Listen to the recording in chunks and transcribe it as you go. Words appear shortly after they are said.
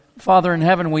Father in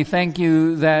heaven, we thank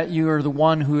you that you are the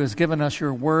one who has given us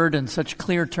your word in such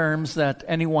clear terms that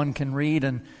anyone can read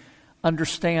and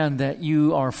understand that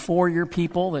you are for your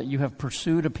people, that you have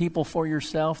pursued a people for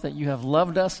yourself, that you have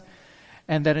loved us,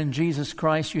 and that in Jesus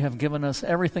Christ you have given us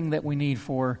everything that we need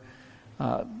for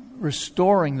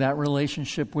restoring that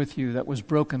relationship with you that was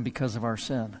broken because of our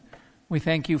sin. We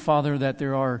thank you, Father, that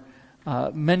there are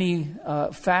many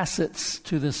facets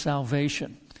to this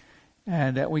salvation,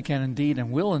 and that we can indeed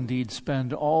and will indeed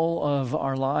spend all of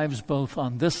our lives both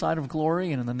on this side of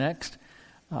glory and in the next,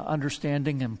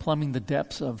 understanding and plumbing the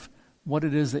depths of what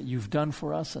it is that you've done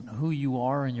for us and who you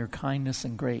are and your kindness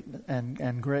and great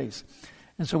and grace.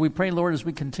 And so we pray, Lord, as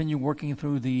we continue working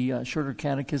through the Shorter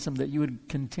Catechism, that you would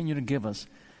continue to give us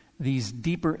these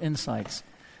deeper insights,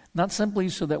 not simply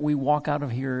so that we walk out of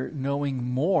here knowing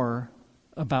more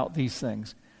about these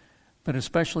things, but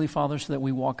especially, Father, so that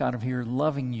we walk out of here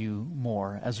loving you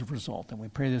more as a result. And we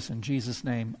pray this in Jesus'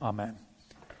 name. Amen.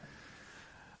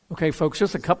 Okay, folks,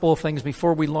 just a couple of things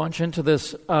before we launch into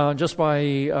this. Just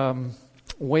by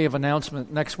way of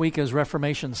announcement, next week is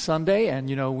Reformation Sunday, and,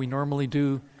 we normally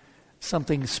do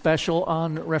something special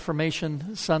on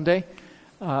Reformation Sunday.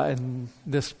 And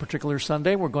this particular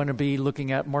Sunday, we're going to be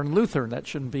looking at Martin Luther. That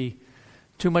shouldn't be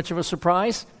too much of a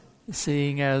surprise,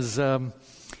 seeing as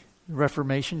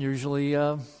Reformation usually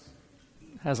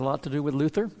has a lot to do with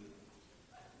Luther.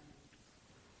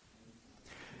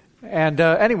 And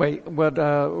anyway,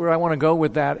 where I want to go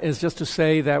with that is just to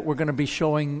say that we're going to be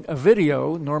showing a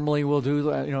video. Normally we'll do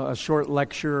a short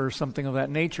lecture or something of that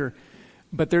nature.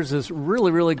 But there's this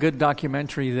really, really good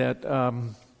documentary that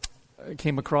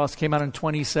came out in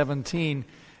 2017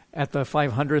 at the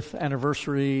 500th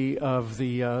anniversary of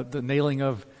the nailing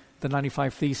of the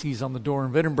 95 Theses on the door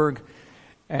in Wittenberg.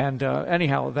 And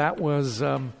anyhow, that was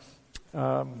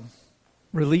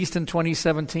released in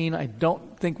 2017. I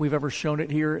don't think we've ever shown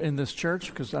it here in this church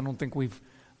because I don't think we've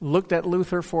looked at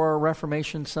Luther for our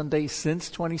Reformation Sunday since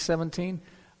 2017.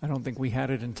 I don't think we had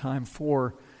it in time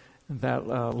for that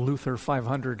Luther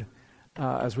 500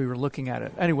 as we were looking at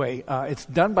it. Anyway, it's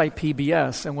done by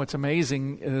PBS, and what's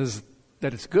amazing is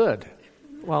that it's good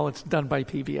while it's done by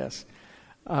PBS.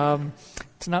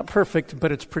 It's not perfect,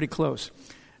 but it's pretty close.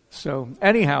 So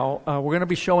anyhow, we're going to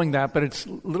be showing that, but it's a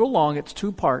little long. It's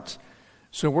 2 parts.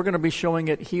 So we're going to be showing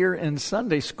it here in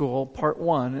Sunday school, part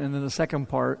 1, and then the second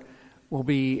part will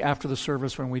be after the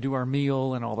service when we do our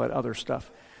meal and all that other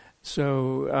stuff.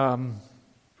 So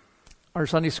our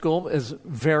Sunday school is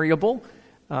variable.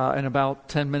 In about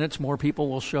 10 minutes, more people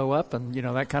will show up and,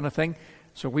 that kind of thing.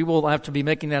 So we will have to be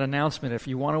making that announcement. If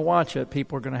you want to watch it,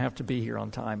 people are going to have to be here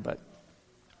on time. But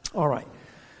all right.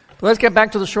 Let's get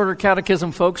back to the Shorter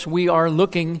Catechism, folks. We are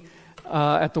looking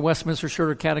at the Westminster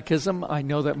Shorter Catechism. I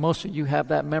know that most of you have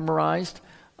that memorized,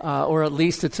 or at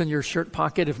least it's in your shirt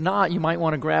pocket. If not, you might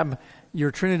want to grab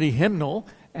your Trinity hymnal,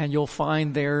 and you'll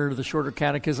find there the Shorter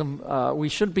Catechism. We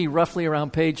should be roughly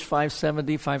around page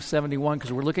 570, 571,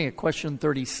 because we're looking at question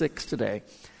 36 today.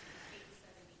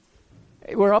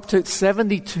 We're up to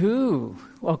 72.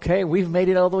 Okay, we've made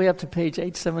it all the way up to page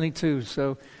 872,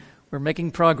 so we're making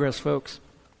progress, folks.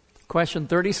 Question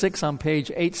 36 on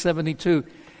page 872.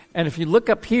 And if you look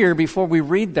up here before we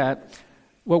read that,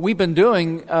 what we've been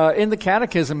doing in the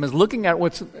Catechism is looking at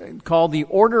what's called the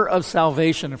order of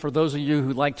salvation. And for those of you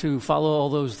who like to follow all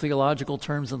those theological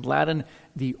terms in Latin,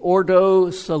 the ordo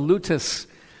salutis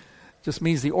just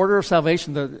means the order of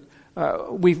salvation.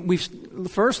 We've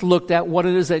first looked at what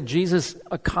it is that Jesus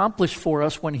accomplished for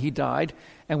us when he died,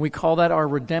 and we call that our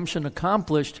redemption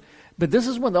accomplished. But this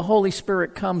is when the Holy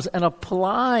Spirit comes and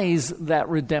applies that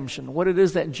redemption. What it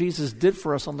is that Jesus did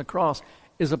for us on the cross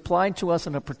is applied to us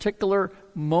in a particular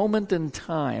moment in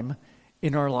time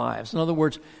in our lives. In other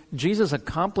words, Jesus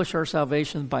accomplished our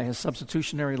salvation by his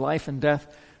substitutionary life and death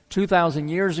 2,000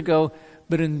 years ago,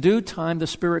 but in due time the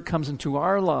Spirit comes into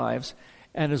our lives,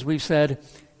 and as we've said,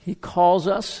 he calls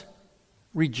us,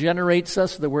 regenerates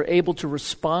us so that we're able to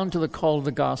respond to the call of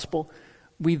the gospel.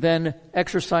 We then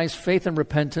exercise faith and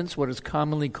repentance, what is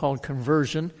commonly called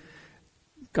conversion.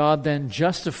 God then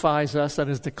justifies us, that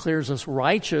is, declares us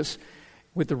righteous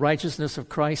with the righteousness of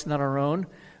Christ, not our own.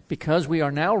 Because we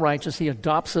are now righteous, he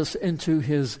adopts us into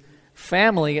his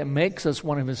family and makes us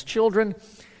one of his children.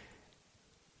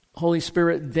 Holy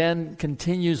Spirit then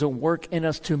continues a work in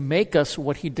us to make us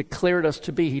what he declared us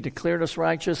to be. He declared us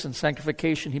righteous. In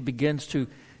sanctification, he begins to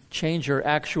change our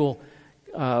actual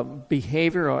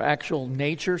behavior, our actual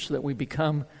nature, so that we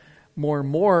become more and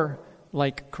more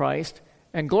like Christ.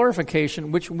 And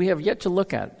glorification, which we have yet to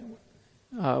look at.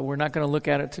 We're not going to look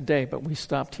at it today, but we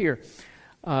stopped here.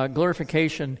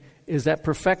 Glorification is that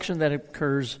perfection that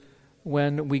occurs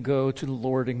when we go to the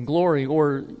Lord in glory,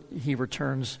 or he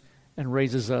returns and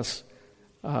raises us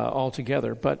all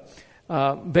together. But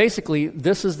basically,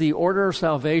 this is the order of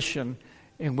salvation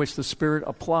in which the Spirit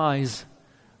applies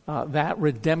that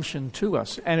redemption to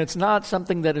us. And it's not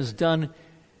something that is done,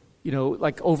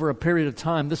 like over a period of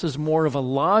time. This is more of a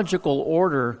logical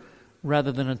order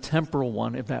rather than a temporal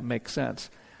one, if that makes sense.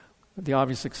 The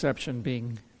obvious exception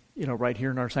being, right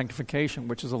here in our sanctification,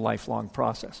 which is a lifelong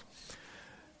process.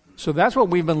 So that's what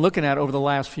we've been looking at over the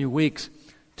last few weeks.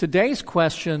 Today's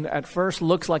question at first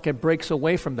looks like it breaks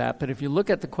away from that, but if you look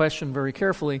at the question very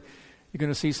carefully, you're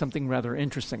going to see something rather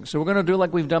interesting. So we're going to do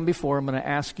like we've done before. I'm going to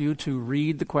ask you to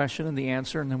read the question and the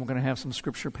answer, and then we're going to have some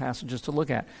scripture passages to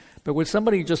look at. But would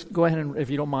somebody just go ahead and, if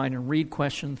you don't mind, and read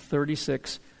question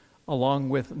 36 along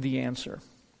with the answer?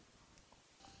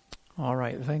 All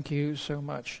right, thank you so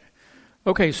much.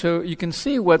 Okay, so you can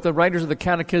see what the writers of the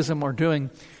Catechism are doing.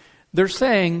 They're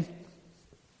saying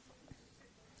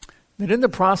that in the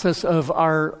process of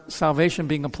our salvation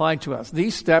being applied to us,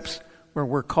 these steps where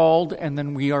we're called and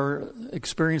then we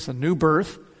experience a new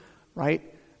birth, right?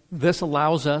 This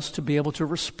allows us to be able to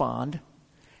respond.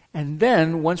 And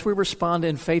then once we respond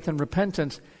in faith and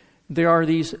repentance, there are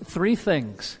these three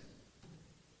things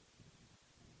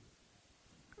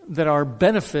that are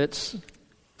benefits,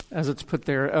 as it's put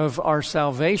there, of our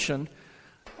salvation: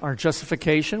 our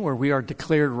justification, where we are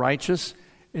declared righteous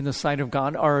in the sight of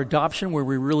God; our adoption, where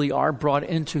we really are brought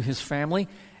into his family;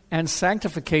 and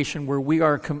sanctification, where we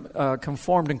are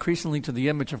conformed increasingly to the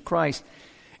image of Christ.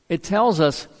 It tells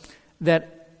us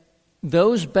that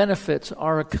those benefits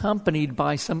are accompanied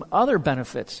by some other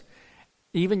benefits.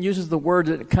 It even uses the word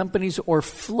that accompanies or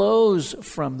flows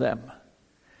from them.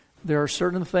 There are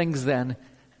certain things then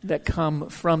that come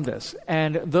from this.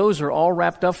 And those are all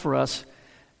wrapped up for us.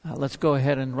 Let's go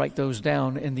ahead and write those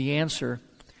down in the answer.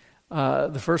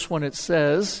 The first one it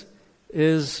says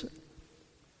is,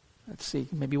 let's see,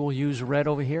 maybe we'll use red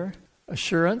over here.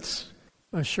 Assurance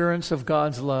of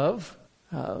God's love.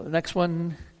 Next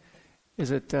one,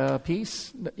 is it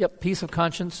peace? Yep, peace of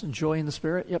conscience and joy in the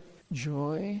Spirit. Yep,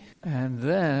 joy. And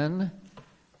then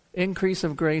increase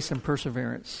of grace and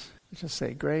perseverance. Let's just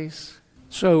say grace.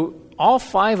 So all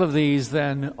five of these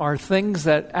then are things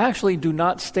that actually do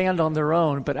not stand on their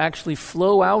own, but actually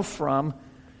flow out from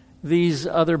these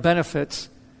other benefits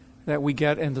that we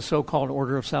get in the so-called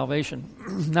order of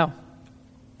salvation. Now,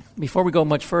 before we go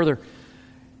much further,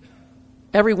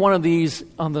 every one of these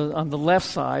on the left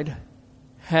side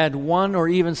had one or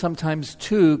even sometimes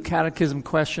two catechism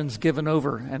questions given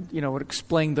over, and would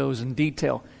explain those in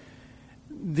detail.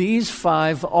 These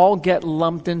five all get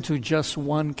lumped into just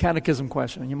one catechism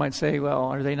question. And you might say, well,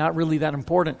 are they not really that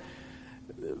important?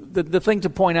 The thing to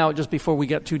point out just before we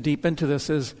get too deep into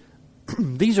this is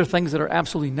these are things that are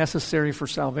absolutely necessary for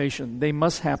salvation. They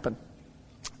must happen.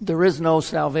 There is no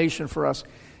salvation for us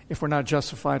if we're not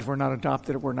justified, if we're not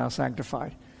adopted, if we're not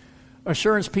sanctified.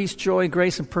 Assurance, peace, joy,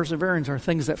 grace, and perseverance are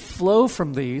things that flow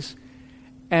from these.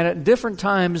 And at different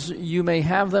times, you may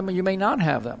have them and you may not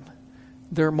have them.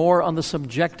 They're more on the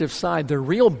subjective side. They're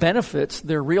real benefits.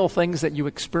 They're real things that you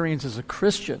experience as a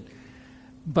Christian.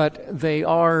 But they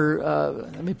are,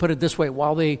 let me put it this way,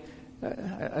 while they,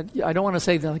 I don't want to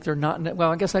say that like they're not,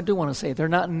 well, I guess I do want to say they're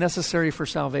not necessary for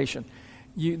salvation.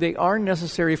 They are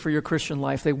necessary for your Christian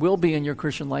life. They will be in your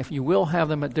Christian life. You will have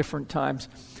them at different times.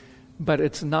 But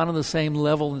it's not on the same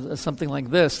level as something like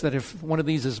this, that if one of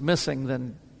these is missing,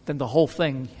 then the whole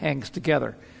thing hangs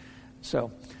together.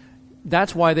 So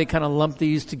that's why they kind of lump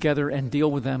these together and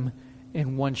deal with them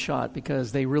in one shot,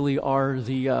 because they really are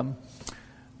the, I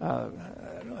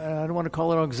don't want to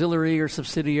call it auxiliary or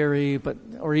subsidiary,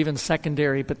 or even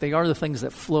secondary, but they are the things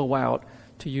that flow out,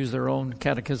 to use their own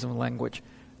catechism language,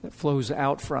 that flows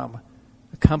out from,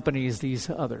 accompanies these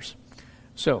others.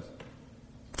 So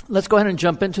let's go ahead and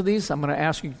jump into these. I'm going to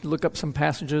ask you to look up some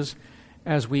passages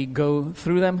as we go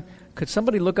through them. Could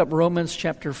somebody look up Romans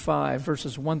chapter 5,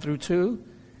 verses 1 through 2?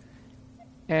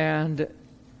 And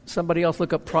somebody else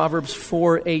look up Proverbs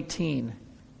 4:18.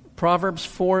 Proverbs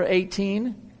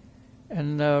 4:18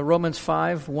 and Romans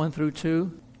 5, 1 through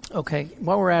 2. Okay,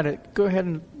 while we're at it, go ahead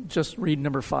and just read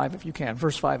number 5 if you can,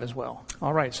 verse 5 as well.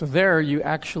 All right, so there you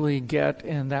actually get,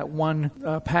 in that one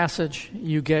passage,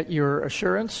 you get your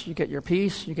assurance, you get your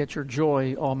peace, you get your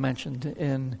joy, all mentioned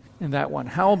in that one.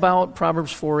 How about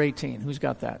Proverbs 4:18? Who's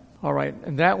got that? All right,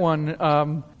 and that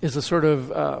one is a sort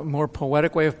of more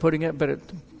poetic way of putting it, but it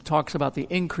talks about the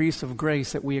increase of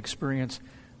grace that we experience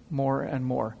more and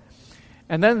more.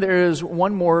 And then there is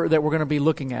one more that we're going to be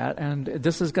looking at, and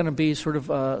this is going to be sort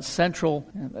of central.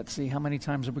 And let's see, how many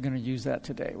times are we going to use that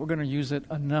today? We're going to use it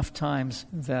enough times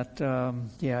that,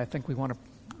 I think we want to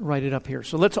write it up here.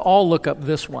 So let's all look up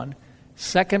this one,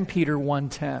 2 Peter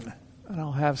 1:10. And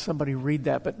I'll have somebody read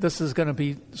that, but this is going to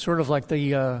be sort of like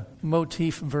the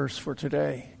motif verse for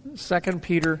today. 2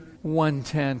 Peter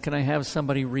 1:10. Can I have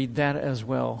somebody read that as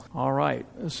well? All right.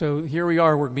 So here we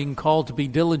are. We're being called to be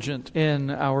diligent in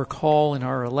our call, in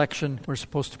our election. We're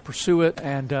supposed to pursue it,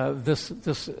 and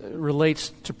this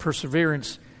relates to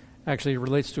perseverance. Actually, it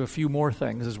relates to a few more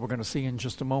things, as we're going to see in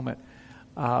just a moment.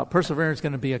 Perseverance is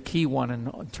going to be a key one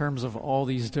in terms of all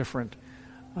these different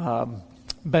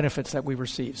benefits that we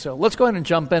receive. So let's go ahead and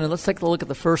jump in, and let's take a look at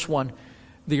the first one,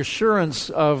 the assurance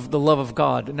of the love of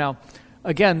God. Now,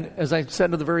 again, as I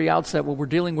said at the very outset, what we're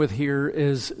dealing with here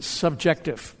is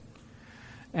subjective.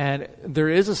 And there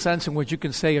is a sense in which you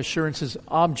can say assurance is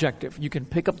objective. You can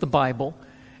pick up the Bible,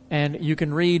 and you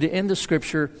can read in the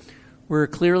Scripture where it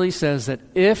clearly says that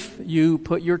if you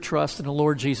put your trust in the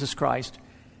Lord Jesus Christ,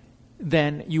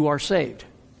 then you are saved.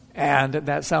 And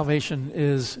that salvation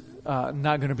is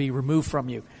not going to be removed from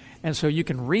you. And so you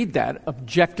can read that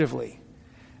objectively.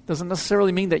 Doesn't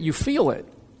necessarily mean that you feel it.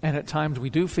 And at times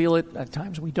we do feel it, at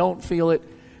times we don't feel it.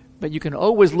 But you can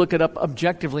always look it up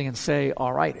objectively and say,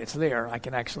 all right, it's there. I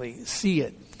can actually see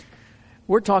it.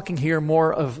 We're talking here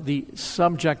more of the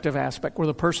subjective aspect, where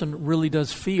the person really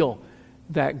does feel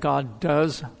that God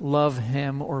does love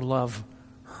him or love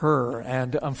her.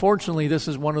 And unfortunately, this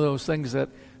is one of those things that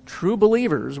true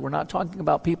believers, we're not talking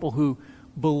about people who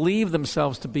believe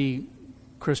themselves to be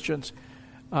Christians,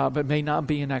 but may not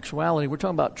be in actuality. We're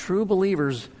talking about true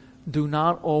believers do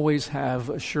not always have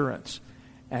assurance.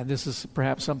 And this is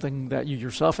perhaps something that you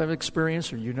yourself have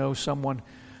experienced, or you know someone,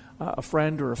 a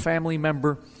friend or a family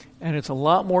member, and it's a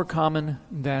lot more common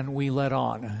than we let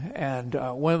on. And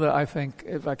one of the, I think,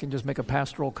 if I can just make a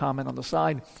pastoral comment on the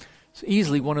side, it's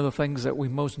easily one of the things that we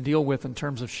most deal with in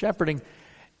terms of shepherding.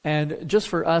 And just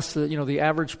for us, the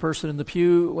average person in the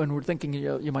pew, when we're thinking,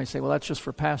 you might say, well, that's just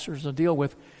for pastors to deal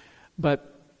with.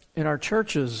 But in our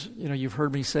churches, you've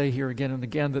heard me say here again and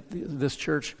again that this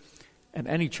church and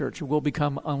any church will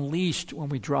become unleashed when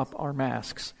we drop our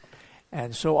masks.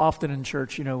 And so often in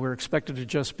church, we're expected to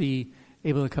just be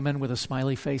able to come in with a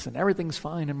smiley face and everything's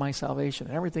fine in my salvation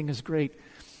and everything is great.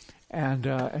 And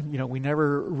we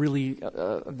never really,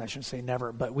 I shouldn't say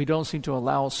never, but we don't seem to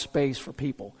allow space for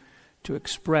people to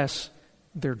express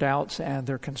their doubts and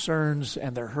their concerns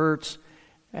and their hurts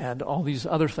and all these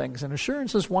other things. And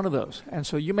assurance is one of those. And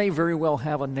so you may very well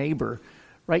have a neighbor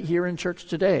right here in church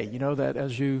today, that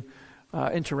as you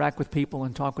interact with people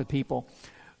and talk with people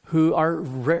who are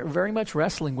very much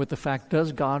wrestling with the fact,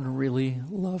 does God really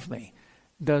love me?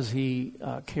 Does he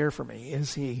care for me?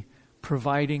 Is he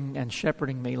providing and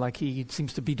shepherding me like he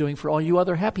seems to be doing for all you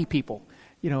other happy people?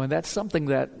 And that's something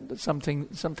that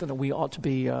we ought to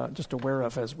be just aware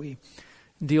of as we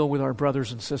deal with our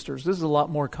brothers and sisters. This is a lot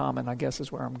more common, I guess,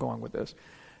 is where I'm going with this,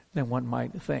 than one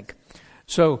might think.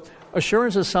 So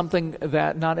assurance is something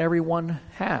that not everyone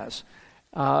has.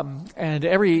 And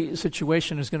every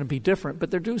situation is going to be different,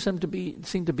 but there do seem to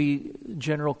be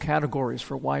general categories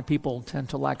for why people tend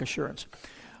to lack assurance.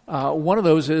 One of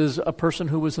those is a person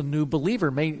who is a new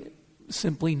believer may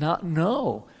simply not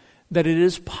know that it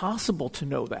is possible to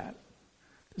know that.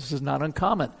 This is not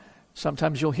uncommon.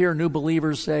 Sometimes you'll hear new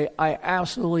believers say, I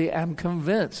absolutely am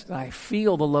convinced, I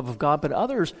feel the love of God, but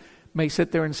others may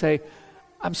sit there and say,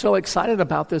 I'm so excited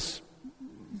about this,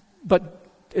 but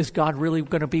is God really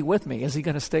going to be with me? Is he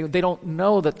going to stay? They don't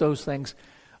know that those things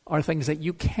are things that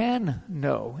you can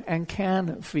know and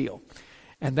can feel.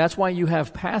 And that's why you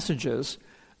have passages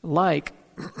like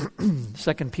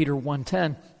 2 Peter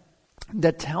 1:10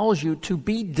 that tells you to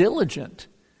be diligent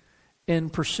in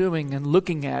pursuing and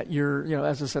looking at your,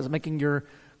 as it says, making your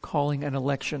calling and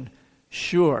election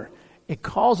sure. It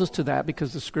calls us to that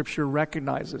because the Scripture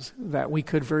recognizes that we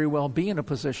could very well be in a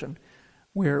position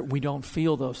where we don't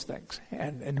feel those things,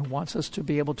 and wants us to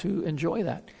be able to enjoy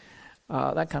that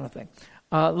kind of thing.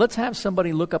 Let's have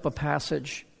somebody look up a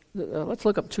passage. Let's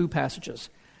look up two passages.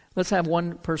 Let's have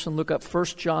one person look up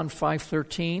 1 John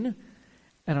 5:13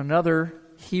 and another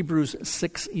Hebrews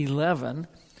 6:11.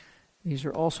 These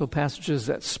are also passages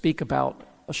that speak about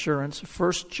assurance.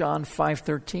 1 John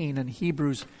 5:13 and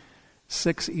Hebrews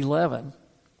 6:11.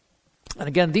 And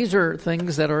again, these are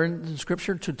things that are in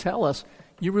Scripture to tell us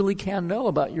you really can know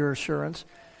about your assurance.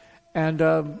 And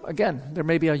again, there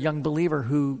may be a young believer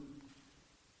who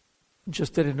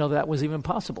just didn't know that was even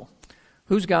possible.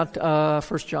 Who's got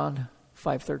 1 John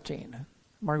 5:13?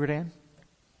 Margaret Ann?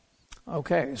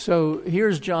 Okay, so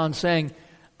here's John saying,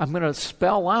 I'm going to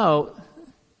spell out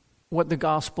what the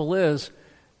gospel is,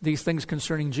 these things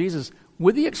concerning Jesus,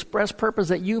 with the express purpose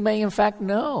that you may in fact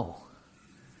know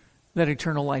that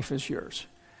eternal life is yours.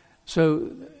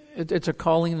 So it's a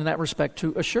calling in that respect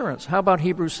to assurance. How about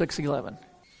Hebrews 6:11?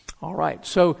 All right,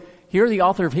 so here the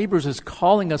author of Hebrews is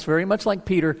calling us, very much like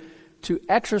Peter, to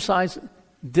exercise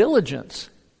diligence,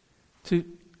 to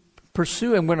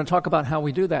pursue, and we're going to talk about how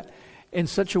we do that, in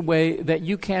such a way that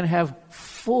you can have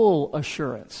full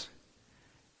assurance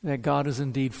that God is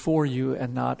indeed for you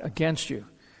and not against you.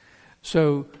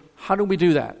 So how do we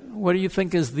do that? What do you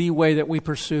think is the way that we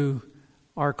pursue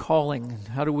our calling?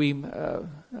 How do we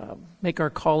make our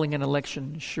calling and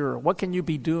election sure? What can you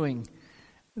be doing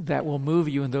that will move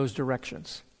you in those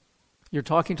directions? You're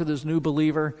talking to this new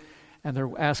believer, and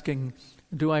they're asking,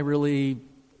 do I really,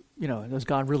 does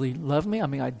God really love me? I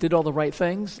mean, I did all the right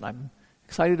things, and I'm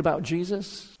excited about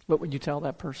Jesus. What would you tell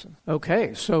that person?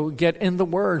 Okay, so get in the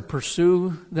Word,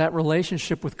 pursue that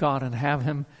relationship with God, and have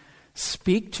Him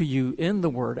speak to you in the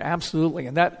Word, absolutely.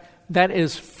 And that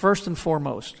is first and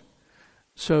foremost.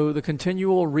 So the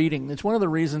continual reading, it's one of the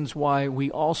reasons why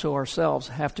we also ourselves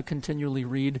have to continually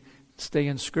read, stay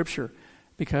in Scripture,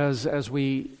 because as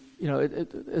we,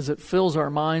 as it fills our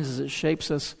minds, as it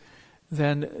shapes us,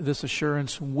 then this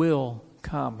assurance will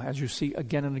come, as you see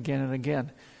again and again and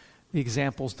again. The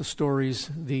examples, the stories,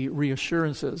 the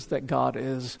reassurances that God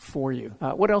is for you.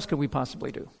 What else could we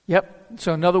possibly do? Yep.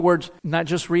 So in other words, not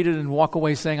just read it and walk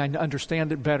away saying, I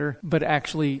understand it better, but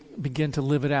actually begin to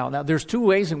live it out. Now, there's two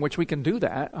ways in which we can do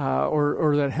that,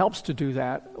 or that helps to do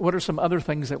that. What are some other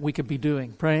things that we could be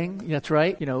doing? Praying, that's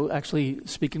right. Actually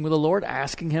speaking with the Lord,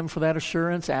 asking Him for that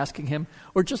assurance, asking Him,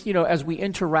 or just, as we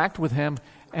interact with Him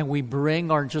and we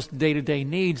bring our just day-to-day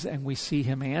needs and we see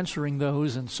Him answering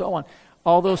those and so on.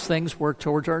 All those things work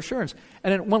towards our assurance.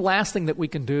 And then one last thing that we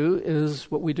can do is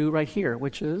what we do right here,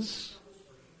 which is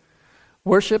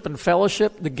worship and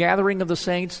fellowship, the gathering of the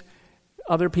saints,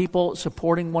 other people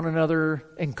supporting one another,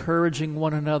 encouraging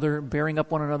one another, bearing up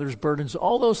one another's burdens,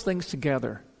 all those things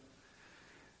together.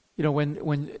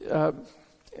 When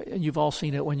you've all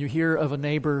seen it, when you hear of a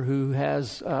neighbor who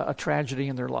has a tragedy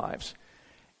in their lives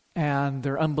and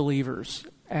they're unbelievers,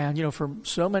 and for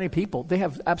so many people, they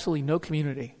have absolutely no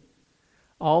community.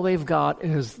 All they've got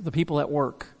is the people at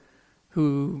work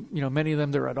who, many of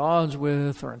them they're at odds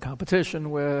with or in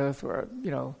competition with, or,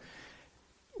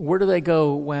 where do they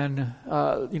go when,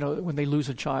 when they lose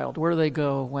a child? Where do they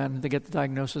go when they get the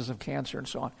diagnosis of cancer and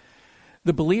so on?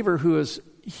 The believer who is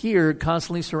here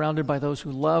constantly surrounded by those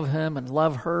who love him and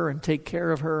love her and take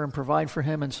care of her and provide for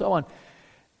him and so on,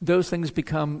 those things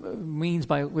become means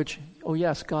by which, oh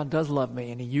yes, God does love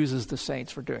me, and He uses the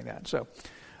saints for doing that. So,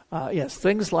 yes,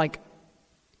 things like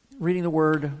reading the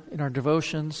Word in our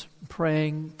devotions,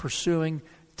 praying, pursuing,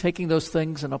 taking those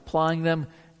things and applying them,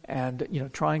 and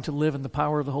trying to live in the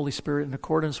power of the Holy Spirit in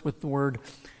accordance with the Word,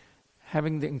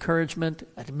 having the encouragement,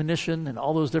 admonition, and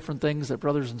all those different things that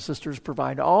brothers and sisters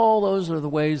provide. All those are the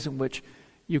ways in which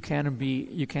you can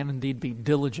indeed be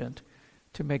diligent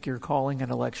to make your calling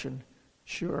and election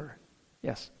sure.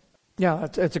 Yes. Yeah,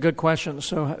 that's a good question.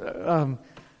 So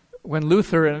when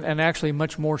Luther, and actually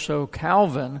much more so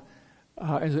Calvin,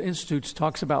 as Institutes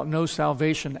talks about no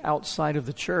salvation outside of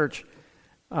the church,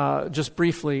 just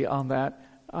briefly on that,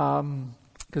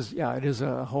 because it is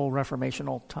a whole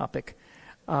reformational topic.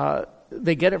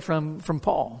 They get it from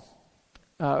Paul,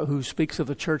 who speaks of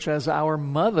the church as our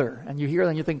mother, and you hear that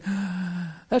and you think,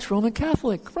 that's Roman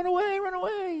Catholic, run away,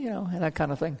 and that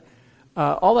kind of thing.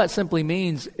 All that simply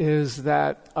means is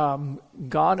that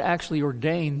God actually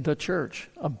ordained the church,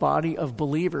 a body of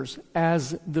believers,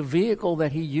 as the vehicle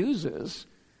that He uses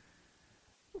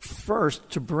first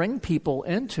to bring people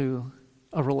into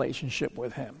a relationship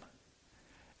with Him,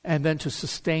 and then to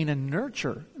sustain and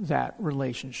nurture that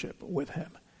relationship with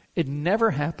Him. It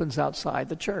never happens outside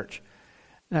the church.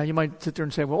 Now you might sit there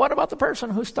and say, well, what about the person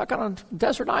who's stuck on a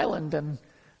desert island and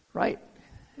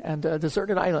a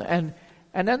deserted island,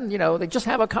 and then, they just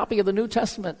have a copy of the New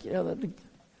Testament.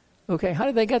 Okay, how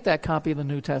did they get that copy of the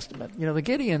New Testament? The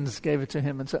Gideons gave it to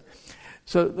him. And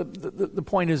so the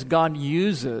point is, God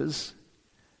uses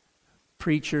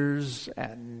preachers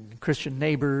and Christian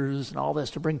neighbors and all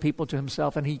this to bring people to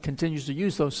Himself, and He continues to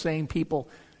use those same people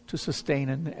to sustain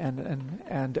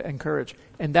and encourage.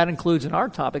 And that includes, in our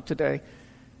topic today,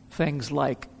 things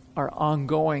like our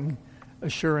ongoing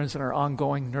assurance and our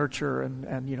ongoing nurture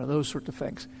and those sorts of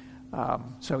things.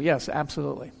 So yes,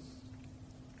 absolutely.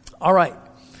 All right.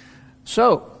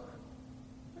 So,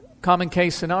 common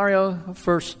case scenario.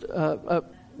 First,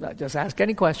 just ask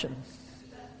any question.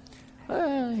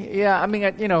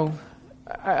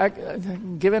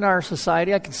 given our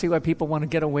society, I can see why people want to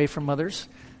get away from others.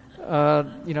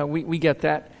 We get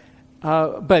that.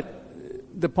 But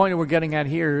the point that we're getting at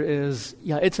here is,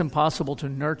 it's impossible to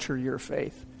nurture your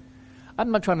faith.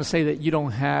 I'm not trying to say that you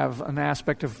don't have an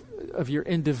aspect of your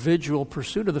individual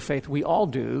pursuit of the faith. We all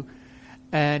do.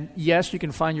 And yes, you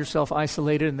can find yourself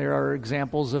isolated, and there are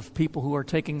examples of people who are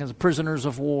taken as prisoners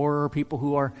of war, or people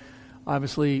who are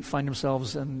obviously find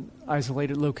themselves in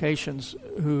isolated locations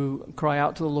who cry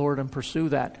out to the Lord and pursue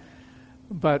that.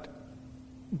 But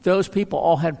those people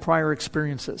all had prior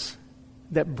experiences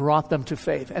that brought them to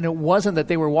faith. And it wasn't that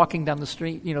they were walking down the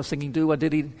street, singing, do,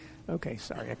 did he? Okay,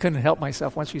 sorry, I couldn't help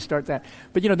myself once we start that.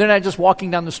 But, they're not just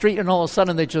walking down the street and all of a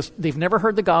sudden they've never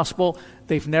heard the gospel,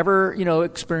 they've never,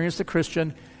 experienced a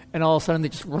Christian, and all of a sudden they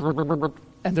just,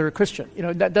 and they're a Christian.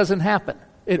 That doesn't happen.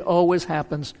 It always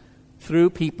happens through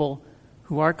people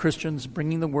who are Christians,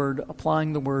 bringing the word,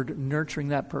 applying the word, nurturing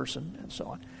that person, and so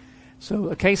on. So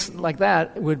a case like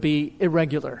that would be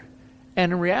irregular.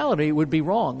 And in reality, it would be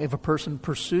wrong if a person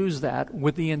pursues that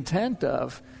with the intent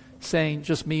of saying,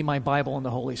 just me, my Bible, and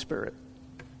the Holy Spirit.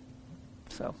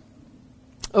 So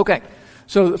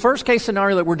the first case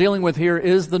scenario that we're dealing with here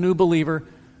is the new believer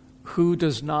who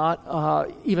does not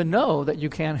even know that you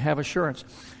can have assurance.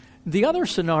 The other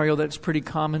scenario that's pretty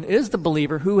common is the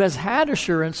believer who has had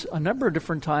assurance a number of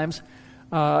different times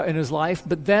in his life,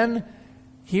 but then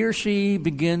he or she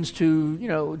begins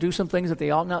to, do some things that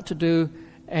they ought not to do,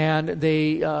 and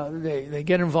they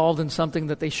get involved in something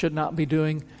that they should not be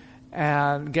doing,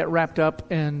 and get wrapped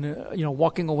up in,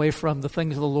 walking away from the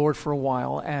things of the Lord for a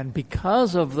while. And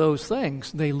because of those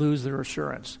things, they lose their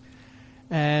assurance.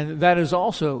 And that is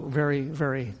also very,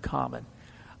 very common.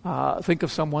 Think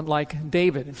of someone like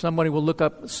David. If somebody will look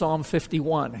up Psalm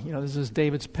 51, this is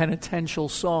David's penitential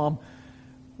psalm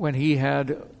when he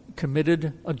had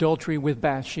committed adultery with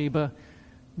Bathsheba,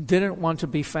 didn't want to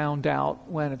be found out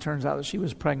when it turns out that she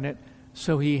was pregnant.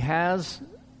 So he has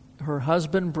her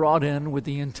husband brought in with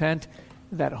the intent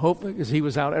that because he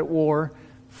was out at war,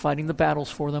 fighting the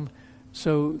battles for them,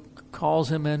 so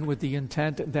calls him in with the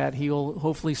intent that he'll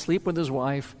hopefully sleep with his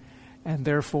wife, and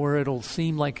therefore it'll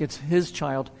seem like it's his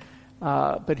child,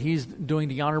 but he's doing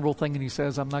the honorable thing, and he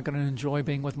says, I'm not going to enjoy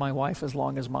being with my wife as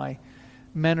long as my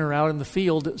men are out in the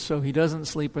field, so he doesn't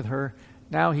sleep with her.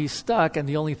 Now he's stuck, and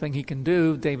the only thing he can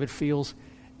do, David feels,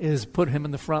 is put him in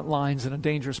the front lines in a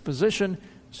dangerous position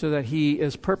so that he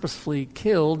is purposefully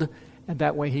killed, and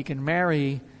that way he can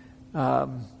marry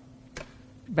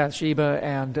Bathsheba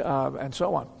and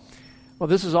so on. Well,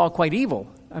 this is all quite evil.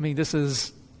 I mean, this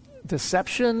is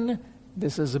deception,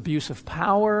 this is abuse of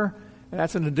power, and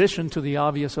that's in addition to the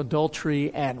obvious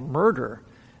adultery and murder.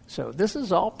 So this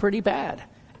is all pretty bad.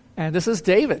 And this is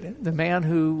David, the man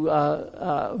who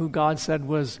God said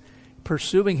was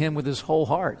pursuing him with his whole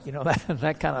heart,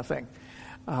 that kind of thing.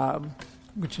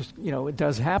 Which is, it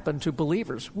does happen to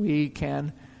believers. We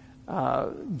can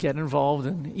get involved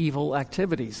in evil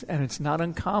activities, and it's not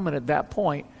uncommon at that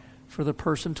point for the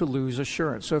person to lose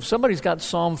assurance. So if somebody's got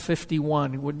Psalm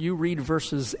 51, would you read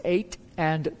verses 8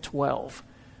 and 12?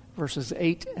 Verses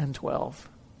 8 and 12.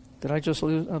 Did I just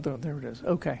lose? Oh, there it is.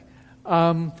 Okay.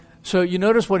 So you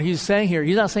notice what he's saying here.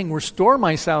 He's not saying restore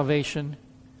my salvation,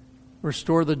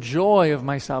 restore the joy of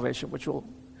my salvation, which we'll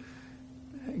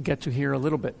get to here a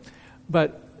little bit.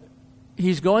 But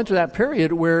he's going through that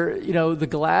period where, the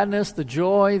gladness, the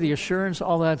joy, the assurance,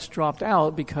 all that's dropped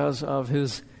out because of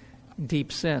his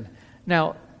deep sin.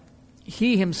 Now,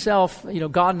 he himself,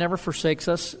 God never forsakes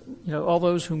us. All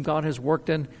those whom God has worked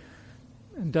in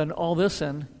and done all this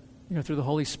in, through the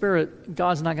Holy Spirit,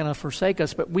 God's not going to forsake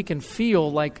us, but we can feel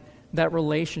like that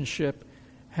relationship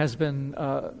has been,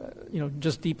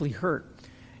 just deeply hurt.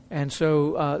 And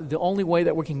so the only way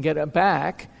that we can get it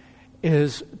back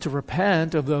is to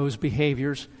repent of those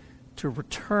behaviors, to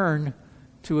return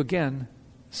to, again,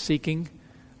 seeking,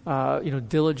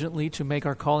 diligently to make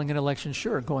our calling and election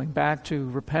sure, going back to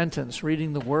repentance,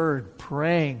 reading the Word,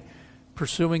 praying,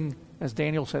 pursuing, as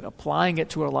Daniel said, applying it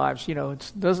to our lives.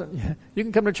 It doesn't. You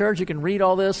can come to church, you can read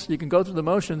all this, you can go through the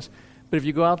motions, but if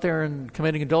you go out there and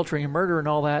committing adultery and murder and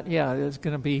all that, it's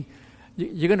going to be,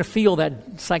 you're going to feel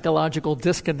that psychological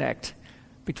disconnect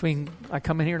between I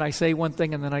come in here and I say one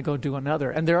thing and then I go do another.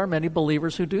 And there are many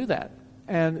believers who do that.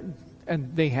 And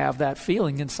they have that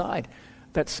feeling inside,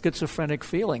 that schizophrenic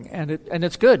feeling. And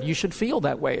it's good. You should feel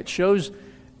that way. It shows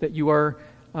that you are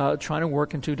trying to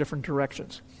work in two different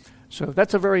directions. So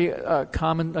that's a very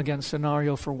common, again,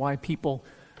 scenario for why people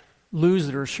lose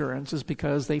their assurance, is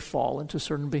because they fall into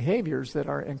certain behaviors that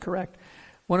are incorrect.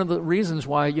 One of the reasons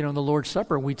why, in the Lord's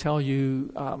Supper, we tell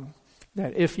you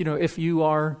that if you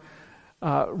are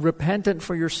repentant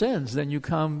for your sins, then you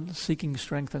come seeking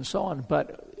strength and so on.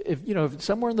 But if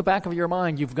somewhere in the back of your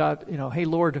mind you've got, hey,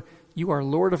 Lord, you are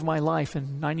Lord of my life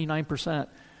in 99%,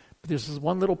 but there's this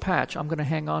one little patch, I'm going to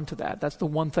hang on to that. That's the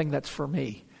one thing that's for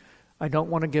me. I don't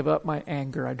want to give up my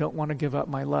anger. I don't want to give up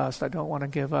my lust. I don't want to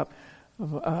give up,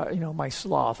 my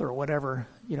sloth or whatever,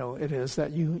 it is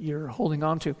that you're holding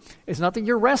on to. It's not that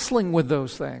you're wrestling with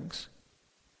those things.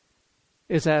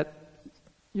 It's that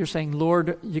you're saying,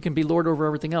 Lord, you can be Lord over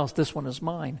everything else. This one is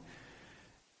mine.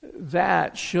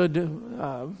 That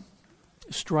should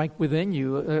strike within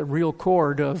you a real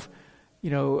chord of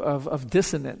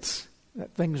dissonance,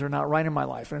 that things are not right in my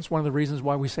life. And it's one of the reasons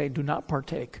why we say do not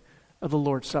partake of the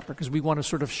Lord's Supper, because we want to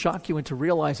sort of shock you into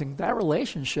realizing that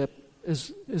relationship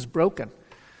is broken.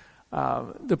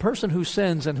 The person who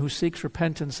sins and who seeks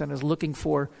repentance and is looking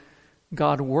for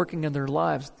God working in their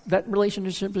lives, that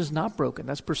relationship is not broken.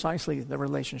 That's precisely the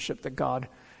relationship that God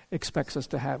expects us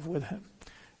to have with Him.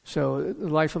 So the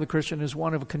life of the Christian is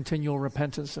one of continual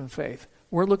repentance and faith.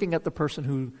 We're looking at the person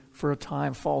who for a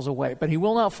time falls away, but he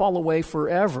will not fall away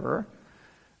forever,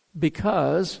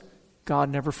 because God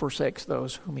never forsakes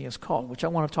those whom He has called, which I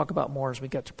want to talk about more as we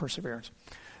get to perseverance.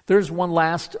 There's one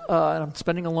last, and I'm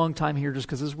spending a long time here just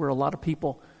because this is where a lot of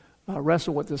people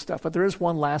wrestle with this stuff, but there is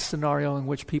one last scenario in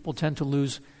which people tend to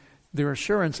lose their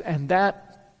assurance, and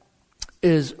that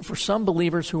is for some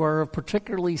believers who are of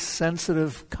particularly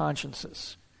sensitive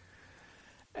consciences.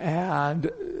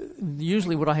 And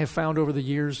usually what I have found over the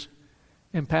years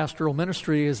in pastoral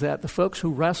ministry is that the folks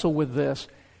who wrestle with this,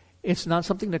 it's not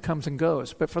something that comes and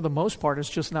goes, but for the most part, it's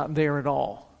just not there at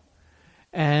all.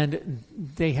 And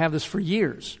they have this for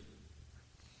years.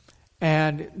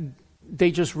 And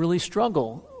they just really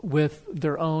struggle with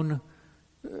their own,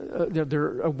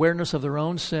 their awareness of their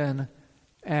own sin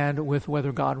and with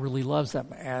whether God really loves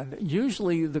them. And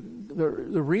usually the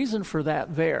reason for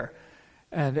that there,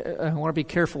 and I want to be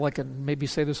careful, I can maybe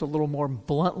say this a little more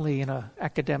bluntly in an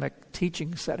academic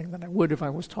teaching setting than I would if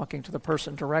I was talking to the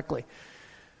person directly.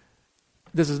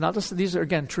 This is not just, these are,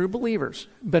 again, true believers,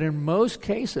 but in most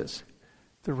cases,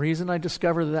 the reason I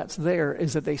discover that that's there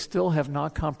is that they still have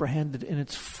not comprehended in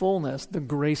its fullness the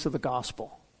grace of the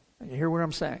gospel. You hear what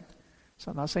I'm saying?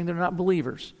 So I'm not saying they're not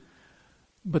believers,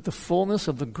 but the fullness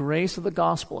of the grace of the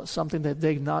gospel is something that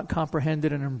they've not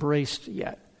comprehended and embraced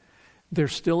yet. There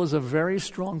still is a very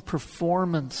strong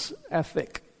performance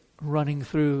ethic running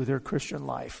through their Christian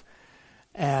life.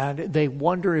 And they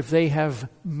wonder if they have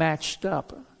matched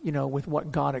up, with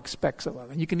what God expects of them.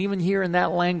 And you can even hear in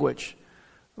that language,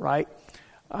 right?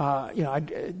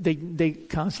 They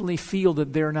constantly feel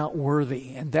that they're not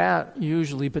worthy. And that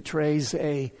usually betrays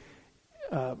a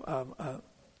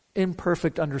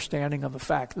imperfect understanding of the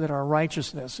fact that our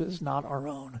righteousness is not our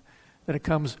own, that it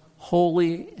comes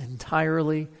wholly,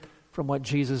 entirely from what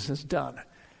Jesus has done.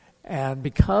 And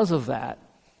because of that,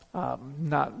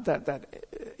 not that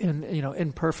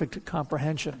imperfect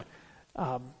comprehension,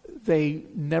 they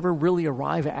never really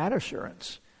arrive at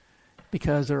assurance,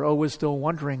 because they're always still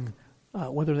wondering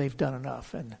whether they've done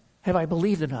enough, and have I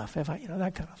believed enough? Have I,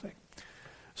 that kind of thing.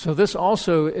 So this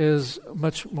also is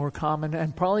much more common,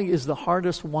 and probably is the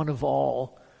hardest one of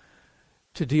all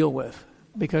to deal with,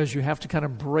 because you have to kind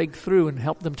of break through and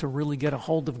help them to really get a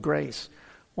hold of grace.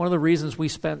 One of the reasons we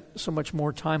spent so much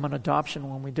more time on adoption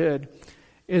when we did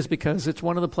is because it's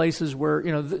one of the places where,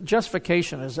 the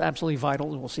justification is absolutely vital.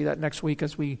 We'll see that next week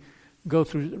as we go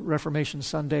through Reformation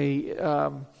Sunday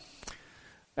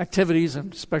activities,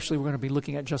 and especially we're going to be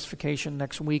looking at justification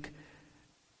next week.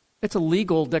 It's a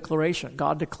legal declaration.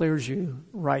 God declares you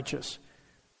righteous.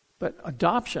 But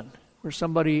adoption, where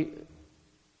somebody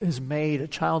is made a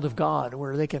child of God,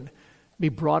 where they can be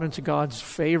brought into God's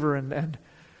favor and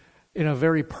in a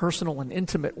very personal and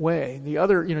intimate way. The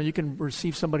other, you can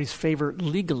receive somebody's favor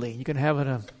legally. You can have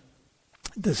a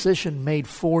decision made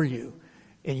for you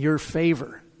in your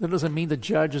favor. That doesn't mean the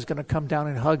judge is going to come down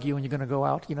and hug you and you're going to go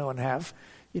out, and have,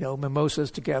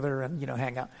 mimosas together and,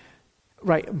 hang out.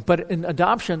 Right. But in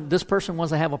adoption, this person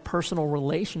wants to have a personal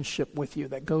relationship with you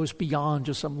that goes beyond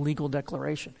just some legal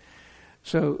declaration.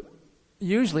 So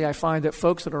usually I find that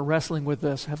folks that are wrestling with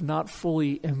this have not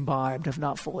fully imbibed, have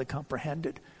not fully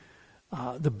comprehended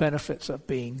the benefits of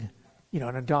being,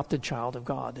 an adopted child of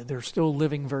God. And they're still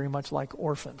living very much like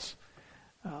orphans,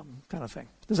 kind of thing.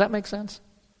 Does that make sense?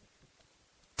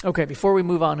 Okay, before we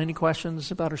move on, any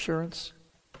questions about assurance?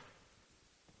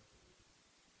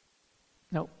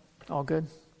 Nope, all good.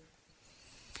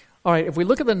 All right, if we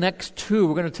look at the next two,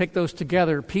 we're going to take those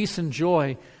together, peace and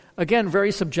joy. Again,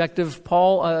 very subjective.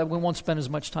 Paul, we won't spend as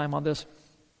much time on this,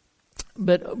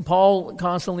 but Paul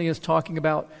constantly is talking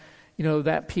about,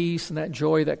 that peace and that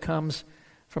joy that comes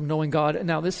from knowing God. And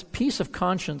now this peace of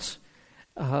conscience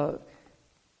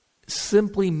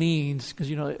simply means, because,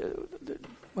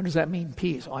 what does that mean,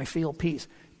 peace? Oh, I feel peace.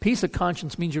 Peace of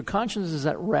conscience means your conscience is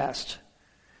at rest.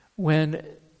 When,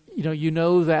 you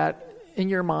know that in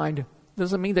your mind,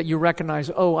 doesn't mean that you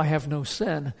recognize, oh, I have no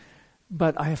sin,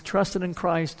 but I have trusted in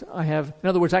Christ. In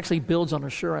other words, actually builds on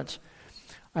assurance.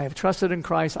 I have trusted in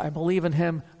Christ. I believe in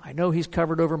Him. I know He's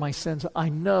covered over my sins. I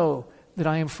know that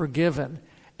I am forgiven.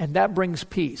 And that brings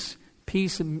peace.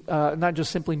 Peace, not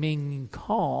just simply meaning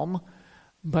calm,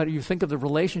 but you think of the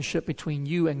relationship between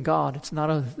you and God. It's not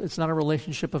a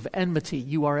relationship of enmity.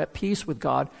 You are at peace with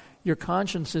God. Your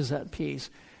conscience is at peace.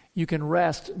 You can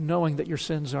rest knowing that your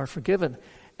sins are forgiven.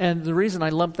 And the reason I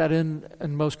lump that in,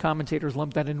 and most commentators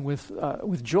lump that in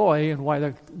with joy, and why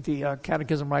the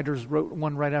catechism writers wrote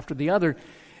one right after the other,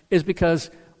 is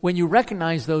because when you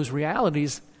recognize those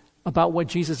realities about what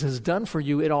Jesus has done for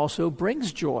you, it also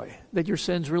brings joy, that your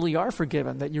sins really are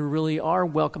forgiven, that you really are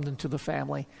welcomed into the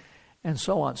family, and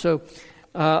so on. So,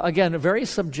 again, a very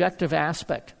subjective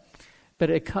aspect,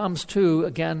 but it comes to,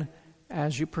 again,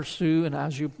 as you pursue and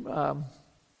as you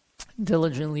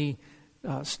diligently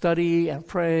study and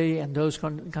pray and those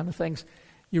kind of things,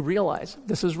 you realize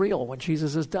this is real, what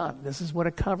Jesus has done. This is what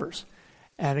it covers.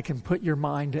 And it can put your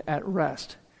mind at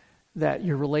rest, that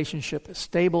your relationship is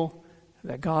stable,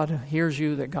 that God hears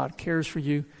you, that God cares for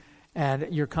you,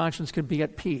 and your conscience can be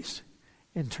at peace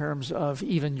in terms of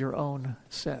even your own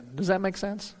sin. Does that make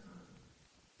sense?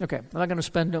 Okay, I'm not going to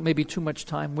spend maybe too much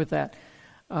time with that.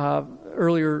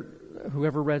 Earlier,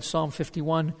 whoever read Psalm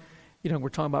 51, we're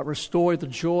talking about restore the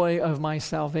joy of my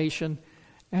salvation.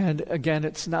 And again,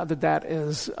 it's not that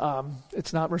is,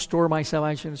 it's not restore my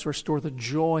salvation, it's restore the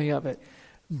joy of it.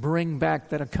 Bring back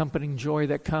that accompanying joy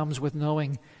that comes with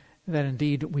knowing that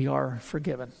indeed we are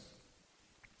forgiven.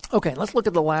 Okay, let's look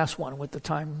at the last one with the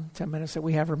 10 minutes that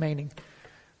we have remaining.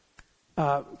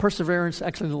 Perseverance,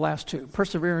 actually the last two,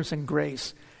 perseverance and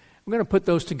grace. I'm going to put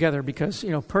those together because,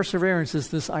 perseverance is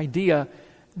this idea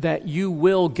that you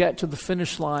will get to the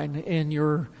finish line in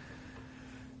your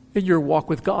walk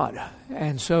with God.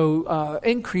 And so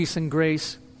increase in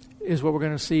grace is what we're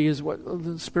going to see is what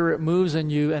the Spirit moves in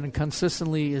you and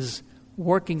consistently is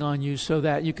working on you so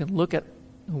that you can look at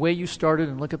the way you started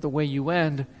and look at the way you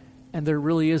end, and there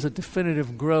really is a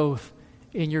definitive growth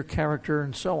in your character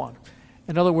and so on.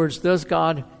 In other words, does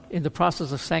God, in the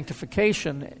process of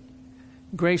sanctification,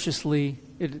 graciously,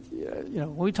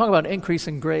 when we talk about increase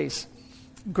in grace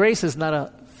is not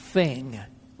a thing,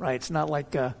 right? It's not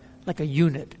like a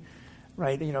unit,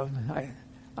 right?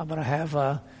 I'm going to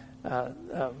have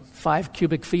 5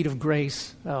 cubic feet of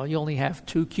grace. You only have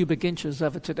 2 cubic inches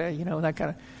of it today, that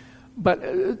kind of. But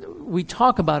we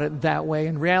talk about it that way.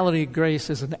 In reality, grace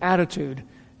is an attitude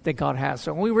that God has.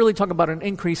 So when we really talk about an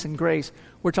increase in grace,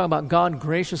 we're talking about God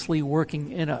graciously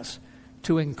working in us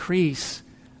to increase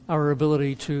our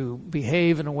ability to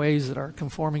behave in ways that are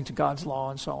conforming to God's law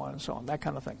and so on, that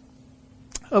kind of thing.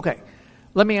 Okay,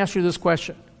 let me ask you this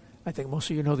question. I think most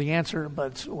of you know the answer,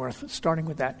 but it's worth starting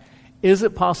with that. Is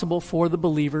it possible for the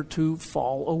believer to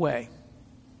fall away?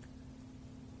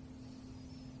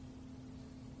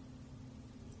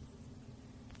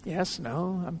 Yes,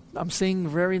 no. I'm seeing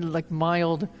very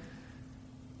mild,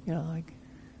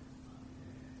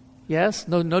 yes,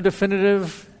 no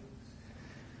definitive.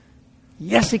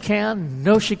 Yes, he can.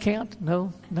 No, she can't.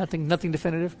 No, nothing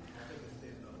definitive.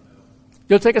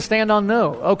 You'll take a stand on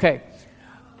no. Okay.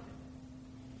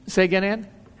 Say again, Ann?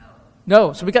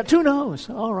 No. So we got 2 no's.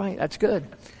 All right, that's good.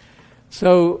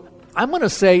 So I'm going to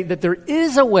say that there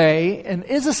is a way and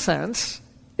is a sense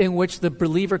in which the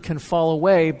believer can fall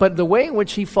away, but the way in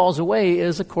which he falls away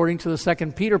is, according to the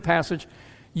 2 Peter passage,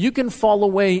 you can fall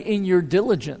away in your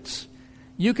diligence.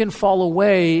 You can fall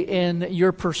away in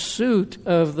your pursuit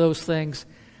of those things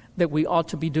that we ought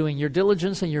to be doing. Your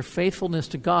diligence and your faithfulness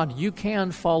to God, you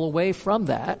can fall away from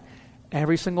that.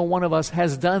 Every single one of us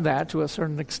has done that to a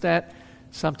certain extent.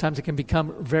 Sometimes it can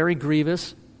become very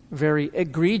grievous, very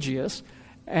egregious,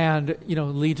 and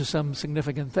lead to some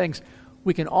significant things.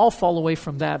 We can all fall away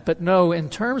from that. But no, in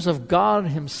terms of God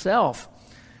Himself,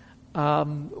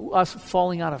 us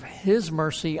falling out of His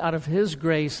mercy, out of His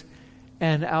grace,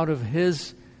 and out of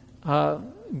His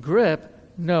grip,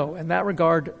 no. In that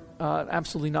regard,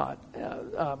 absolutely not.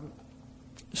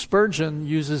 Spurgeon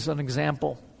uses an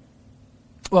example.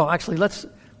 Well, actually, let's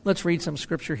read some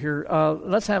scripture here.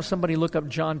 Let's have somebody look up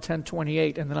John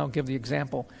 10:28, and then I'll give the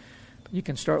example. You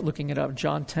can start looking it up,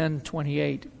 John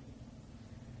 10:28.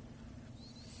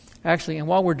 Actually, and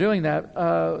while we're doing that,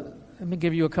 let me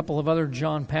give you a couple of other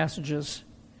John passages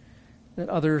that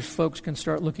other folks can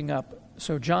start looking up.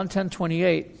 So John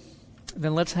 10:28,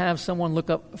 then let's have someone look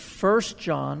up 1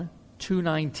 John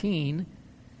 2:19,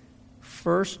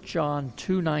 1 John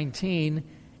 2:19,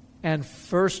 and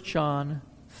 1 John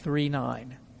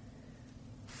 3:9.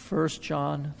 1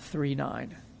 John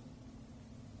 3:9.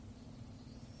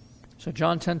 So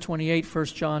John 10:28, 1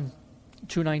 John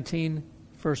 2:19,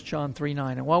 1 John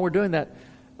 3:9. And while we're doing that,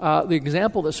 the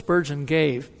example that Spurgeon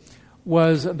gave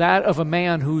was that of a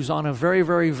man who's on a very,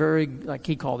 very, very, like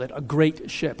he called it, a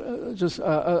great ship, just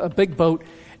a big boat.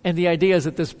 And the idea is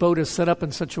that this boat is set up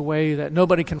in such a way that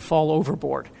nobody can fall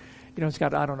overboard. You know, it's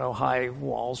got, I don't know, high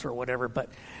walls or whatever, but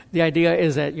the idea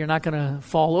is that you're not going to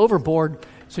fall overboard,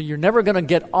 so you're never going to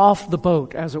get off the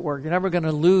boat, as it were. You're never going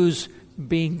to lose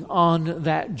being on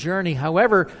that journey.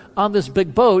 However, on this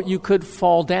big boat, you could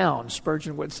fall down,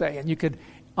 Spurgeon would say, and you could,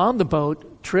 on the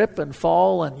boat, trip and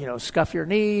fall and, scuff your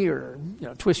knee or,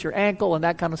 twist your ankle and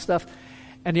that kind of stuff.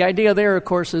 And the idea there, of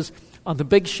course, is on the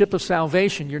big ship of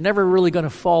salvation, you're never really going to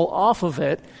fall off of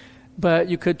it, but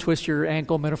you could twist your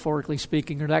ankle, metaphorically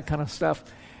speaking, or that kind of stuff.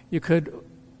 You could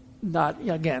not,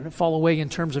 again, fall away in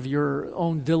terms of your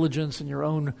own diligence and your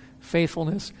own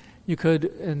faithfulness. You could,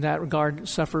 in that regard,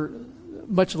 suffer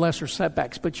much lesser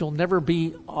setbacks, but you'll never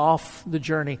be off the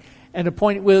journey. And the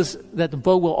point was that the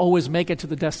boat will always make it to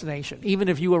the destination. Even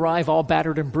if you arrive all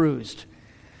battered and bruised,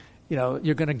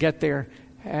 you're going to get there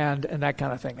and that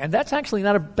kind of thing. And that's actually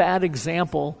not a bad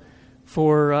example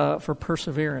for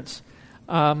perseverance.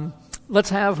 Let's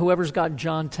have whoever's got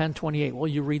John 10:28. Will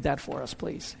you read that for us,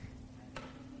 please?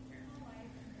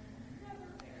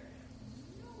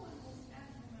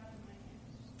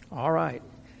 All right.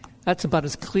 That's about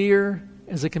as clear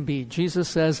as it can be. Jesus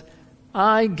says,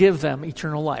 I give them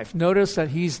eternal life. Notice that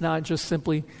he's not just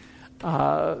simply,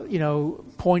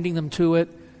 pointing them to it,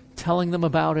 telling them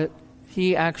about it.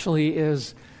 He actually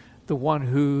is the one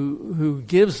who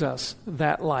gives us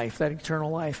that life, that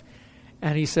eternal life.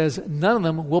 And he says, none of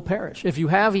them will perish. If you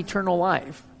have eternal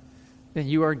life, then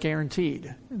you are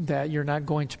guaranteed that you're not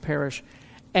going to perish.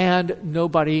 And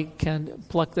nobody can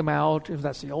pluck them out, if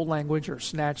that's the old language, or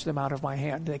snatch them out of my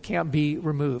hand. They can't be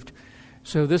removed.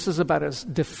 So this is about as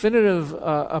definitive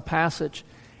a passage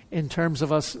in terms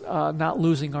of us not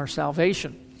losing our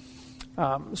salvation.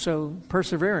 So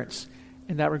perseverance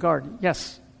in that regard.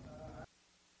 Yes?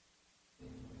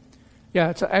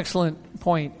 Yeah, it's an excellent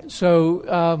point.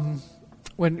 So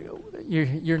when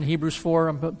you're in Hebrews 4,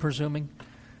 I'm presuming?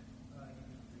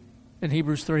 In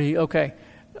Hebrews 3, okay.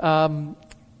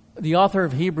 The author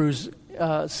of Hebrews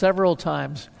several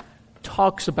times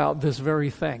talks about this very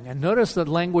thing. And notice the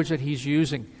language that he's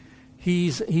using.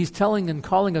 He's telling and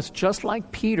calling us, just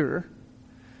like Peter,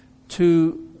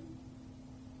 to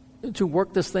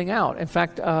work this thing out. In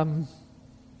fact, in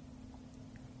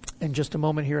just a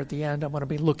moment here at the end, I'm going to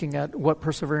be looking at what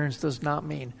perseverance does not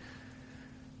mean.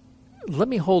 Let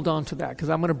me hold on to that, because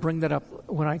I'm going to bring that up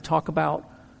when I talk about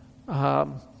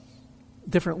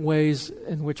different ways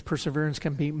in which perseverance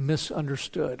can be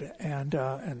misunderstood.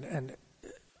 And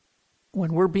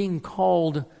when we're being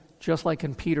called, just like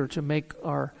in Peter, to make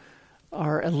our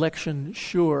election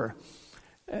sure,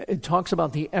 it talks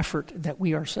about the effort that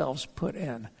we ourselves put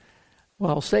in. What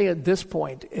I'll say at this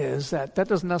point is that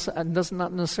does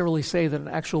not necessarily say that an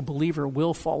actual believer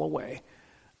will fall away,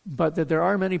 but that there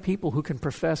are many people who can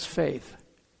profess faith,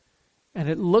 and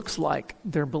it looks like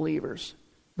they're believers,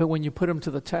 but when you put them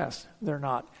to the test, they're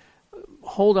not.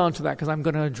 Hold on to that, because I'm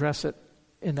going to address it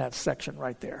in that section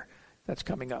right there that's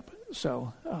coming up.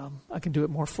 So I can do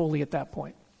it more fully at that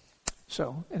point.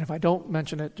 So, and if I don't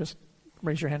mention it, just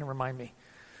raise your hand and remind me.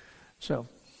 So,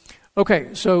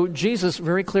 okay, so Jesus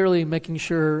very clearly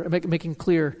making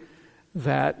clear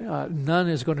that none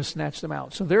is going to snatch them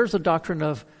out. So there's the doctrine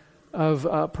of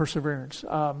perseverance.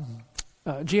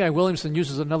 G.I. Williamson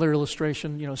uses another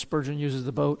illustration. Spurgeon uses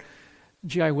the boat.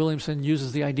 G.I. Williamson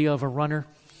uses the idea of a runner.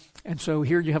 And so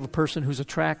here you have a person who's a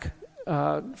track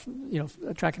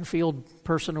and field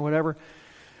person or whatever.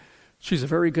 She's a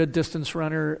very good distance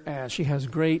runner, and she has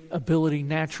great ability,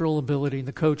 natural ability, and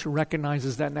the coach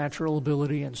recognizes that natural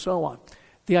ability and so on.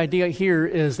 The idea here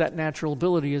is that natural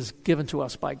ability is given to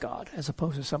us by God, as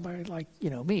opposed to somebody like,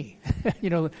 me,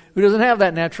 who doesn't have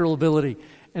that natural ability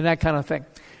and that kind of thing.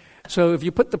 So if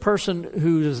you put the person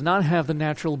who does not have the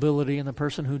natural ability and the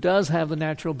person who does have the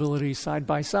natural ability side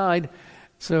by side,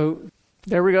 so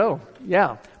there we go.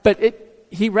 Yeah. But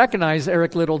he recognized,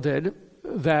 Eric Liddell did,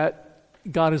 that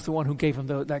God is the one who gave him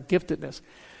that giftedness.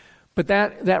 But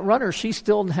that runner, she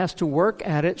still has to work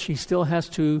at it. She still has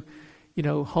to,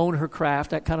 hone her craft,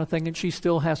 that kind of thing. And she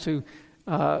still has to,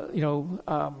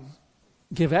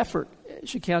 give effort.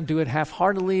 She can't do it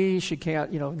half-heartedly. She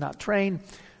can't, not train,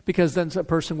 because then a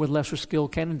person with lesser skill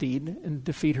can indeed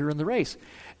defeat her in the race.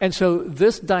 And so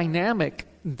this dynamic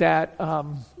that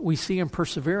we see in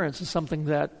perseverance is something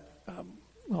that,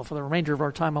 for the remainder of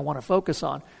our time I want to focus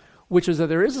on, which is that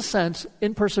there is a sense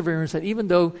in perseverance that even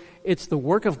though it's the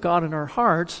work of God in our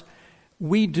hearts,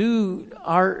 we do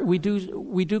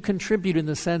contribute in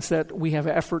the sense that we have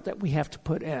effort that we have to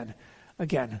put in.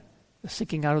 Again, the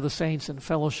seeking out of the saints in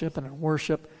fellowship and in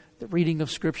worship, the reading of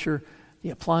Scripture,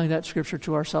 the applying that Scripture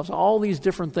to ourselves. All these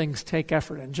different things take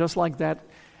effort. And just like that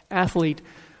athlete,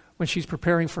 when she's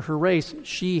preparing for her race,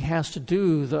 she has to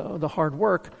do the hard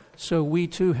work, so we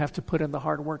too have to put in the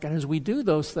hard work. And as we do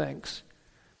those things,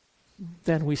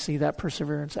 then we see that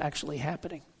perseverance actually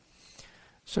happening.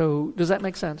 So does that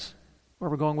make sense, where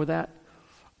we're going with that?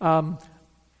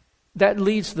 That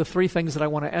leads to the three things that I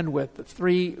want to end with, the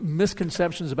three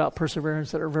misconceptions about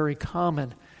perseverance that are very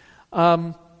common.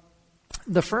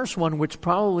 The first one, which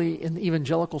probably in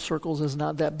evangelical circles is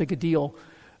not that big a deal,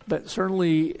 but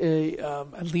certainly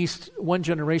at least one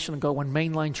generation ago when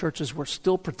mainline churches were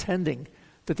still pretending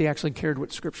that they actually cared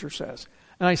what Scripture says.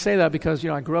 And I say that because,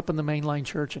 I grew up in the mainline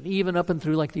church, and even up and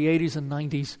through like the 80s and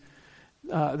 90s,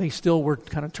 they still were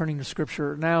kind of turning to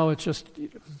Scripture. Now it's just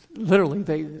literally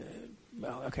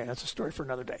that's a story for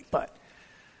another day. But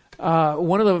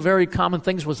one of the very common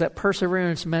things was that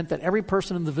perseverance meant that every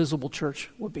person in the visible church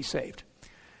would be saved.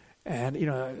 And, in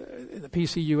the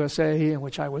PCUSA, in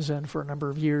which I was in for a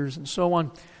number of years and so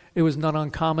on, it was not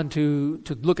uncommon to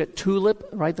look at TULIP,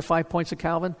 right, the 5 points of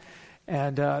Calvin,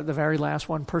 and the very last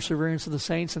one, perseverance of the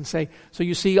saints, and say, so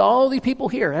you see all the people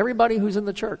here, everybody who's in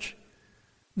the church,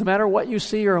 no matter what you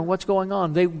see or what's going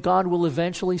on, God will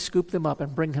eventually scoop them up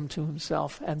and bring them to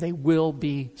himself, and they will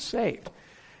be saved.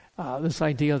 This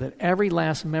idea that every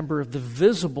last member of the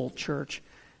visible church,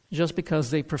 just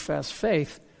because they profess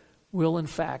faith, will in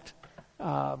fact,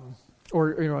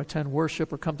 attend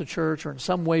worship or come to church or in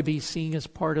some way be seen as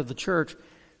part of the church,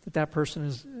 that person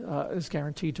is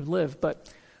guaranteed to live. But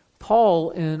Paul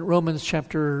in Romans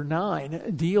chapter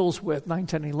 9 deals with 9,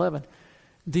 10, and 11,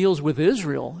 deals with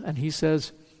Israel, and he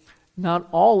says, not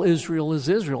all Israel is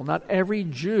Israel. Not every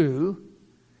Jew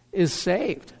is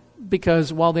saved.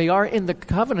 Because while they are in the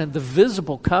covenant, the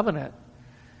visible covenant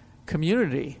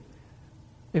community,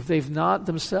 if they've not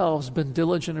themselves been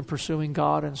diligent in pursuing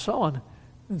God and so on,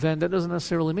 then that doesn't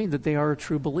necessarily mean that they are a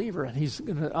true believer. And he's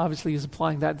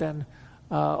applying that then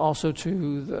also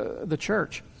to the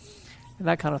church and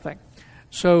that kind of thing.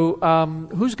 So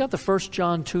who's got the 1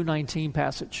 John 2:19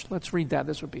 passage? Let's read that.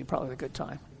 This would be probably a good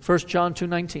time. 1 John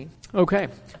 2:19. Okay.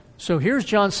 So here's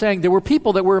John saying there were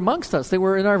people that were amongst us. They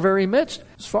were in our very midst.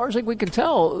 As far as we can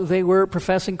tell, they were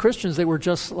professing Christians. They were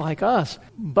just like us.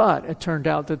 But it turned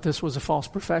out that this was a false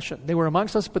profession. They were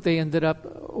amongst us, but they ended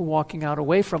up walking out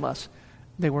away from us.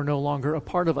 They were no longer a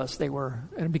part of us. And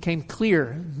it became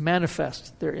clear,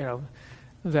 manifest,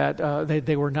 that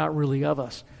they were not really of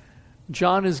us.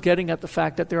 John is getting at the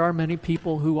fact that there are many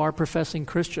people who are professing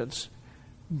Christians,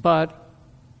 but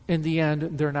in the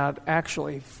end, they're not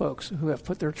actually folks who have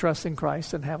put their trust in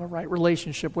Christ and have a right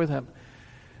relationship with Him.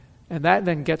 And that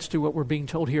then gets to what we're being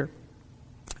told here.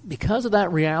 Because of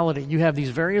that reality, you have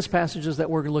these various passages that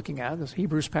we're looking at, this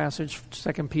Hebrews passage,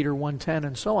 2 Peter 1:10,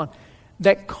 and so on,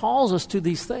 that calls us to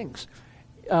these things.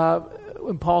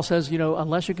 When Paul says,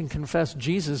 unless you can confess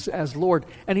Jesus as Lord,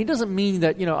 and he doesn't mean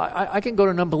that, I can go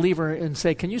to an unbeliever and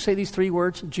say, can you say these three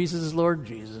words? Jesus is Lord,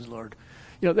 Jesus is Lord.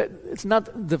 It's not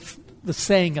the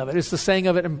saying of it. It's the saying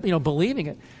of it and, believing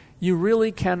it. You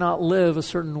really cannot live a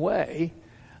certain way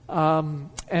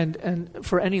and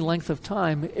for any length of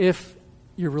time if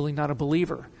you're really not a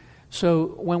believer. So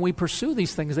when we pursue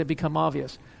these things, they become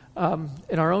obvious.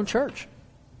 In our own church,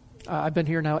 I've been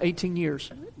here now 18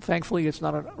 years. Thankfully, it's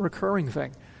not a recurring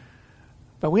thing.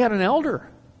 But we had an elder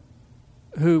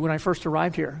who, when I first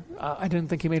arrived here, I didn't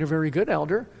think he made a very good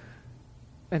elder,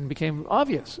 and became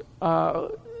obvious.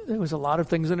 There was a lot of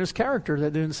things in his character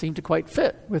that didn't seem to quite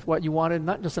fit with what you wanted,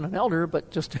 not just in an elder,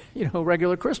 but just, a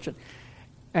regular Christian.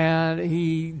 And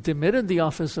he demitted the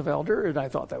office of elder, and I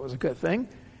thought that was a good thing.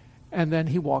 And then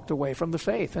he walked away from the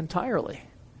faith entirely.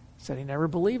 Said he never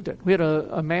believed it. We had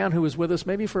a man who was with us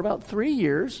maybe for about 3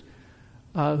 years,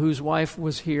 whose wife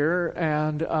was here,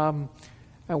 and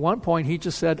at one point he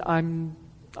just said,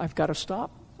 I've got to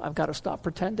stop. I've got to stop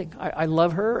pretending. I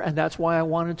love her, and that's why I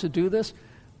wanted to do this,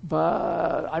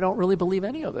 but I don't really believe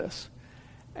any of this.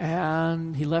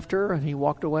 And he left her, and he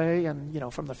walked away,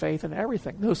 and from the faith and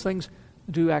everything. Those things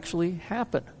do actually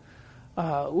happen.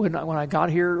 When I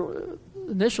got here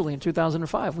initially in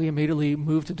 2005, we immediately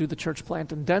moved to do the church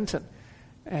plant in Denton.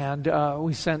 And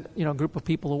we sent, a group of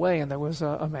people away, and there was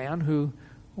a man who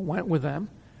went with them,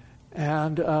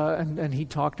 and he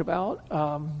talked about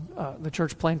the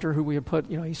church planter who we had put.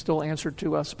 He still answered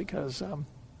to us because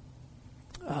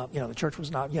the church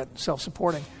was not yet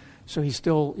self-supporting, so he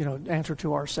still answered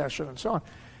to our session and so on.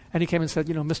 And he came and said,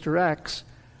 Mr. X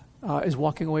is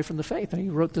walking away from the faith, and he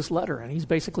wrote this letter, and he's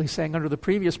basically saying under the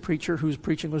previous preacher, whose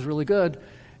preaching was really good,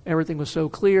 everything was so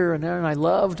clear, and I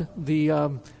loved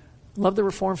the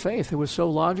Reformed faith. It was so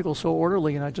logical, so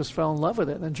orderly, and I just fell in love with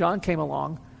it. And then John came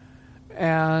along,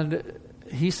 and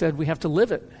he said, we have to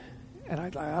live it. And I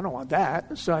don't want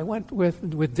that. So I went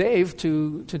with Dave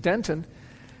to Denton,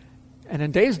 and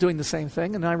then Dave's doing the same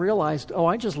thing, and I realized,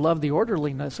 I just love the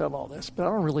orderliness of all this, but I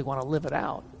don't really want to live it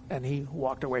out. And he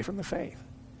walked away from the faith.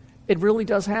 It really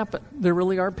does happen. There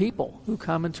really are people who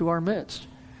come into our midst.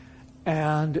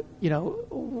 And,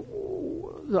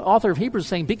 the author of Hebrews is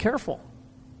saying, be careful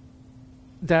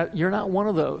that you're not one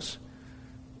of those.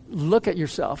 Look at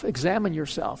yourself, examine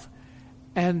yourself.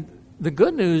 And the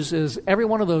good news is every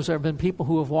one of those have been people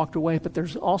who have walked away, but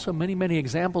there's also many, many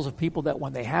examples of people that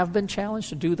when they have been challenged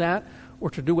to do that, or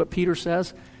to do what Peter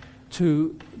says,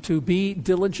 to be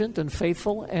diligent and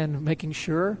faithful and making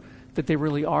sure that they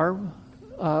really are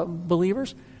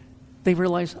believers, they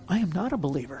realize, I am not a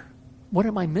believer. What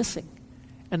am I missing?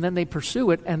 And then they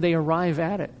pursue it and they arrive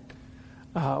at it.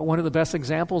 One of the best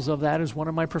examples of that is one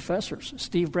of my professors,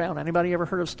 Steve Brown. Anybody ever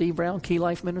heard of Steve Brown, Key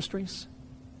Life Ministries?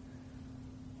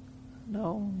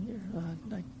 No?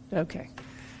 Okay.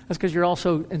 That's because you're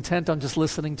also intent on just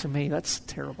listening to me. That's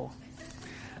terrible.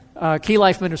 Key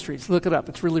Life Ministries, look it up.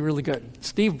 It's really, really good.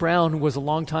 Steve Brown was a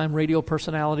longtime radio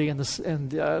personality in the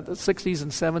 60s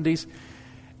and 70s.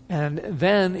 And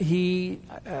then he,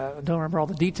 I don't remember all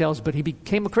the details, but he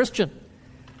became a Christian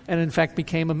and, in fact,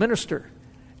 became a minister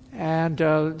and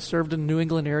served in the New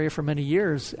England area for many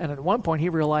years. And at one point he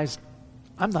realized,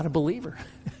 I'm not a believer.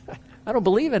 I don't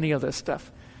believe any of this stuff.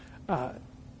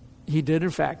 He did,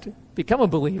 in fact, become a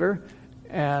believer,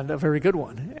 and a very good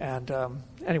one. And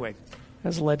anyway,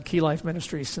 has led Key Life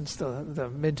Ministries since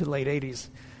the mid to late 80s,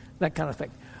 that kind of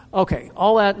thing. Okay,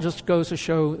 all that just goes to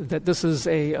show that this is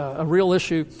a real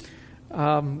issue.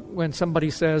 When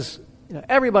somebody says,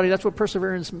 everybody, that's what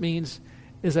perseverance means,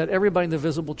 is that everybody in the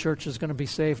visible church is going to be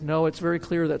saved. No, it's very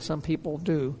clear that some people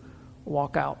do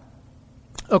walk out.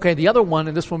 Okay, the other one,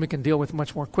 and this one we can deal with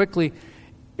much more quickly,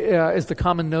 is the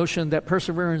common notion that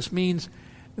perseverance means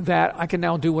that I can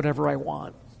now do whatever I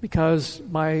want because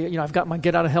I've got my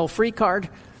get out of hell free card,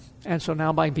 and so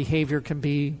now my behavior can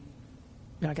be,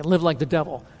 I can live like the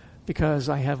devil because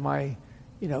I have my,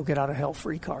 get out of hell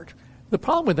free card. The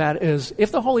problem with that is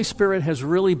if the Holy Spirit has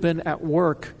really been at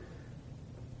work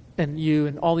in you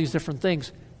and all these different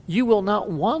things, you will not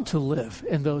want to live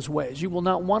in those ways. You will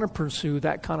not want to pursue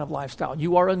that kind of lifestyle.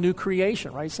 You are a new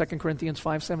creation, right? 2 Corinthians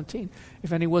 5:17.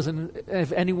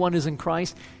 If anyone is in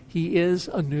Christ, he is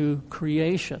a new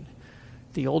creation.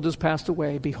 The old has passed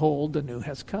away. Behold, the new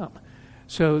has come.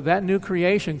 So that new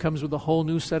creation comes with a whole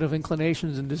new set of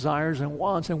inclinations and desires and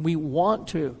wants, and we want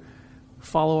to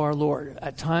follow our Lord.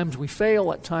 At times we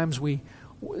fail. At times we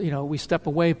step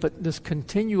away. But this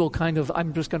continual kind of,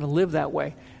 I'm just going to live that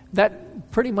way,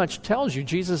 that pretty much tells you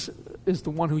Jesus is the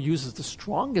one who uses the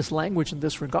strongest language in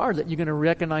this regard, that you're going to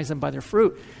recognize them by their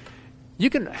fruit. You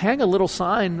can hang a little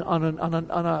sign on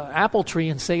an apple tree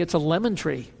and say it's a lemon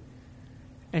tree.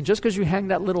 And just because you hang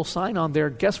that little sign on there,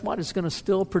 guess what? It's going to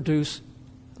still produce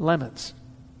lemons.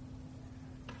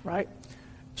 Right?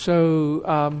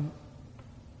 So,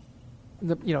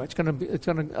 it's going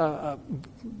to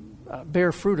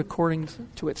bear fruit according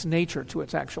to its nature, to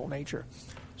its actual nature.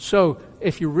 So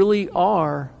if you really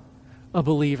are a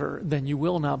believer, then you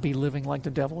will not be living like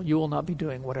the devil. You will not be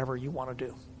doing whatever you want to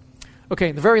do.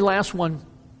 Okay, the very last one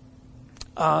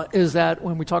is that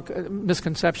when we talk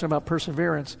misconception about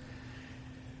perseverance,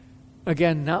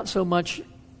 again, not so much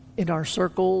in our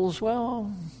circles.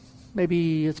 Well,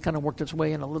 maybe it's kind of worked its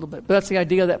way in a little bit. But that's the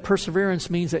idea that perseverance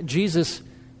means that Jesus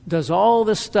does all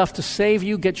this stuff to save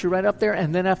you, get you right up there,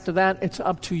 and then after that, it's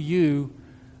up to you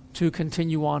to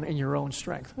continue on in your own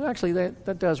strength. Actually,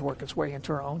 that does work its way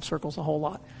into our own circles a whole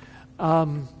lot.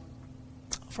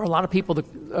 For a lot of people,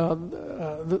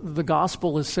 the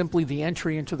gospel is simply the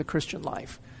entry into the Christian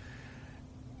life.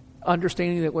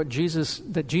 Understanding that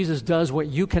Jesus does what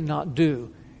you cannot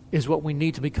do is what we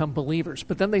need to become believers.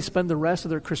 But then they spend the rest of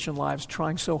their Christian lives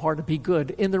trying so hard to be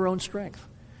good in their own strength.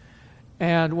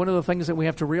 And one of the things that we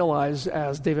have to realize,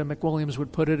 as David McWilliams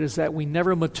would put it, is that we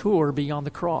never mature beyond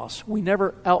the cross. We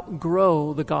never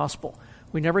outgrow the gospel.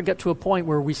 We never get to a point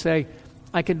where we say,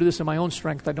 I can do this in my own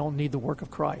strength. I don't need the work of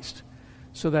Christ.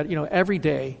 so that, every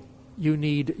day you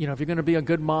need, if you're going to be a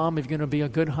good mom, if you're going to be a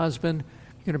good husband,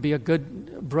 if you're going to be a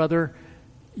good brother,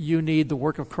 you need the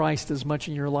work of Christ as much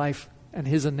in your life and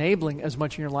his enabling as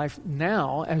much in your life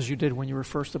now as you did when you were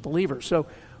first a believer. So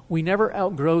we never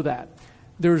outgrow that.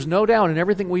 There's no doubt in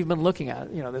everything we've been looking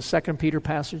at, the 2 Peter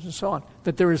passage and so on,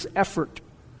 that there is effort.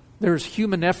 There is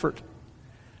human effort.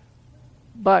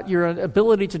 But your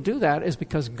ability to do that is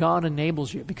because God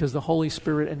enables you, because the Holy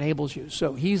Spirit enables you.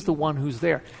 So he's the one who's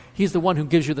there. He's the one who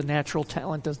gives you the natural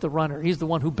talent as the runner. He's the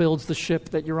one who builds the ship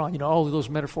that you're on. All of those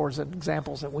metaphors and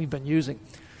examples that we've been using.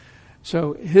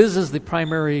 So his is the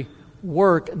primary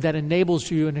work that enables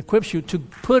you and equips you to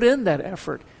put in that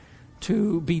effort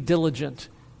to be diligent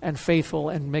and faithful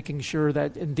and making sure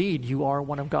that indeed you are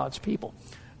one of God's people.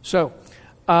 So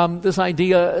this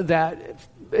idea that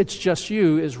it's just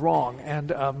you is wrong.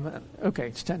 And okay,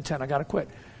 it's 10:10. I got to quit.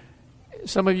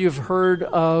 Some of you have heard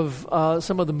of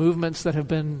some of the movements that have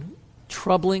been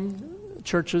troubling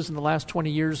churches in the last 20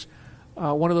 years.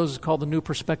 One of those is called the New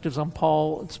Perspectives on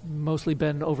Paul. It's mostly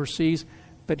been overseas.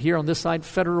 But here on this side,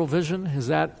 Federal Vision, has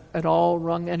that at all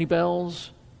rung any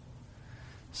bells?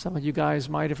 Some of you guys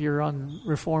might if you're on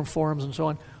Reform forums and so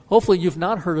on. Hopefully you've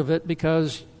not heard of it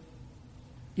because,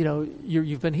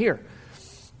 you've been here.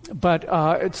 But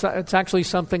it's actually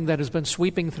something that has been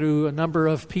sweeping through a number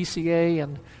of PCA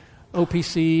and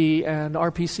OPC and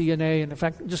RPCNA, and in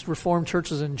fact, just Reformed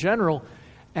churches in general.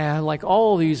 And like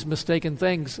all these mistaken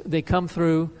things, they come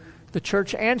through, the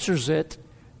church answers it,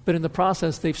 but in the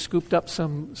process, they've scooped up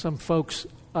some folks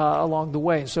along the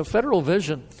way. So Federal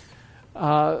Vision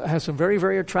has some very,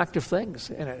 very attractive things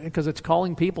in it because it's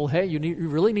calling people, hey, you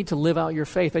really need to live out your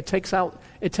faith. It takes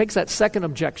that second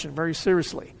objection very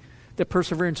seriously, that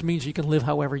perseverance means you can live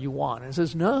however you want. And it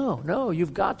says, no,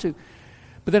 you've got to.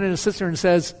 But then it sits there and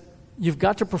says, you've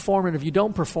got to perform, and if you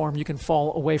don't perform, you can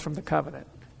fall away from the covenant.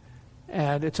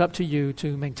 And it's up to you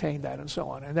to maintain that and so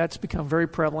on. And that's become very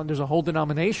prevalent. There's a whole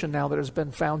denomination now that has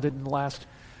been founded in the last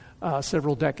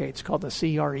several decades called the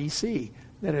CREC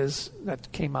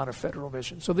that came out of Federal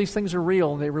Vision. So these things are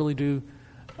real, and they really do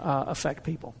affect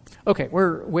people. Okay,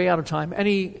 we're way out of time.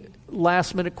 Any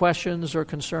last-minute questions or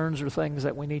concerns or things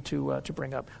that we need to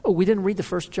bring up? Oh, we didn't read the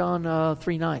 1 John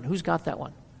 3:9. Who's got that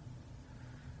one?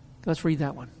 Let's read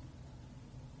that one.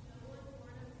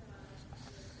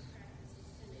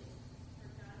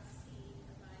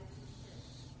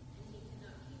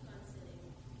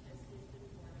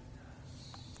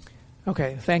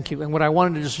 Okay, thank you. And what I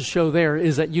wanted to just show there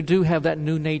is that you do have that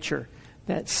new nature,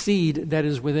 that seed that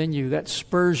is within you, that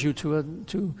spurs you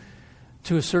to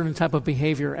a certain type of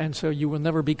behavior, and so you will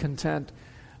never be content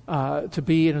to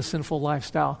be in a sinful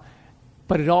lifestyle.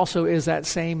 But it also is that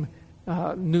same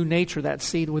new nature, that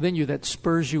seed within you that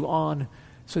spurs you on,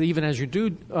 so that even as you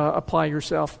do apply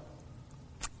yourself,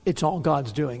 it's all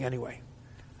God's doing anyway.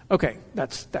 Okay,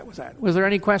 that was that. Was there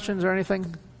any questions or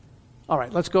anything? All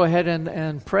right, let's go ahead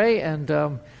and pray. And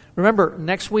remember,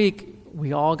 next week,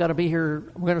 we all got to be here.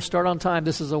 We're going to start on time.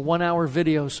 This is a 1-hour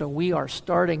video, so we are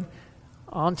starting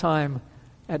on time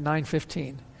at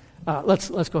 9:15.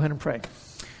 Let's go ahead and pray.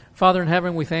 Father in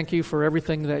heaven, we thank you for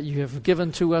everything that you have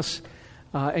given to us,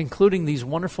 including these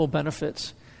wonderful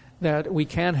benefits that we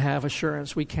can have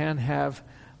assurance, we can have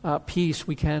peace,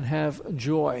 we can have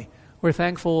joy. We're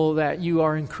thankful that you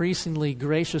are increasingly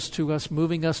gracious to us,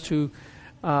 moving us to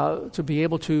be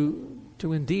able to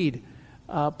indeed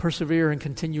persevere and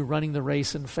continue running the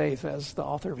race in faith, as the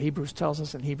author of Hebrews tells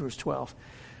us in Hebrews 12.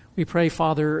 We pray,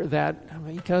 Father,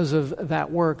 that because of that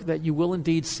work, that you will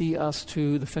indeed see us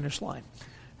to the finish line.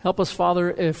 Help us, Father,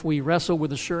 if we wrestle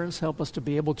with assurance, help us to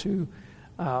be able to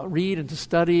read and to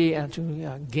study and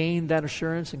to gain that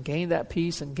assurance and gain that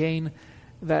peace and gain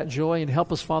that joy, and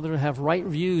help us, Father, to have right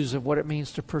views of what it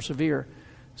means to persevere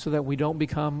so that we don't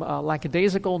become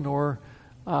lackadaisical nor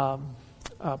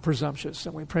presumptuous.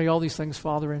 And we pray all these things,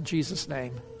 Father, in Jesus'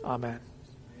 name. Amen.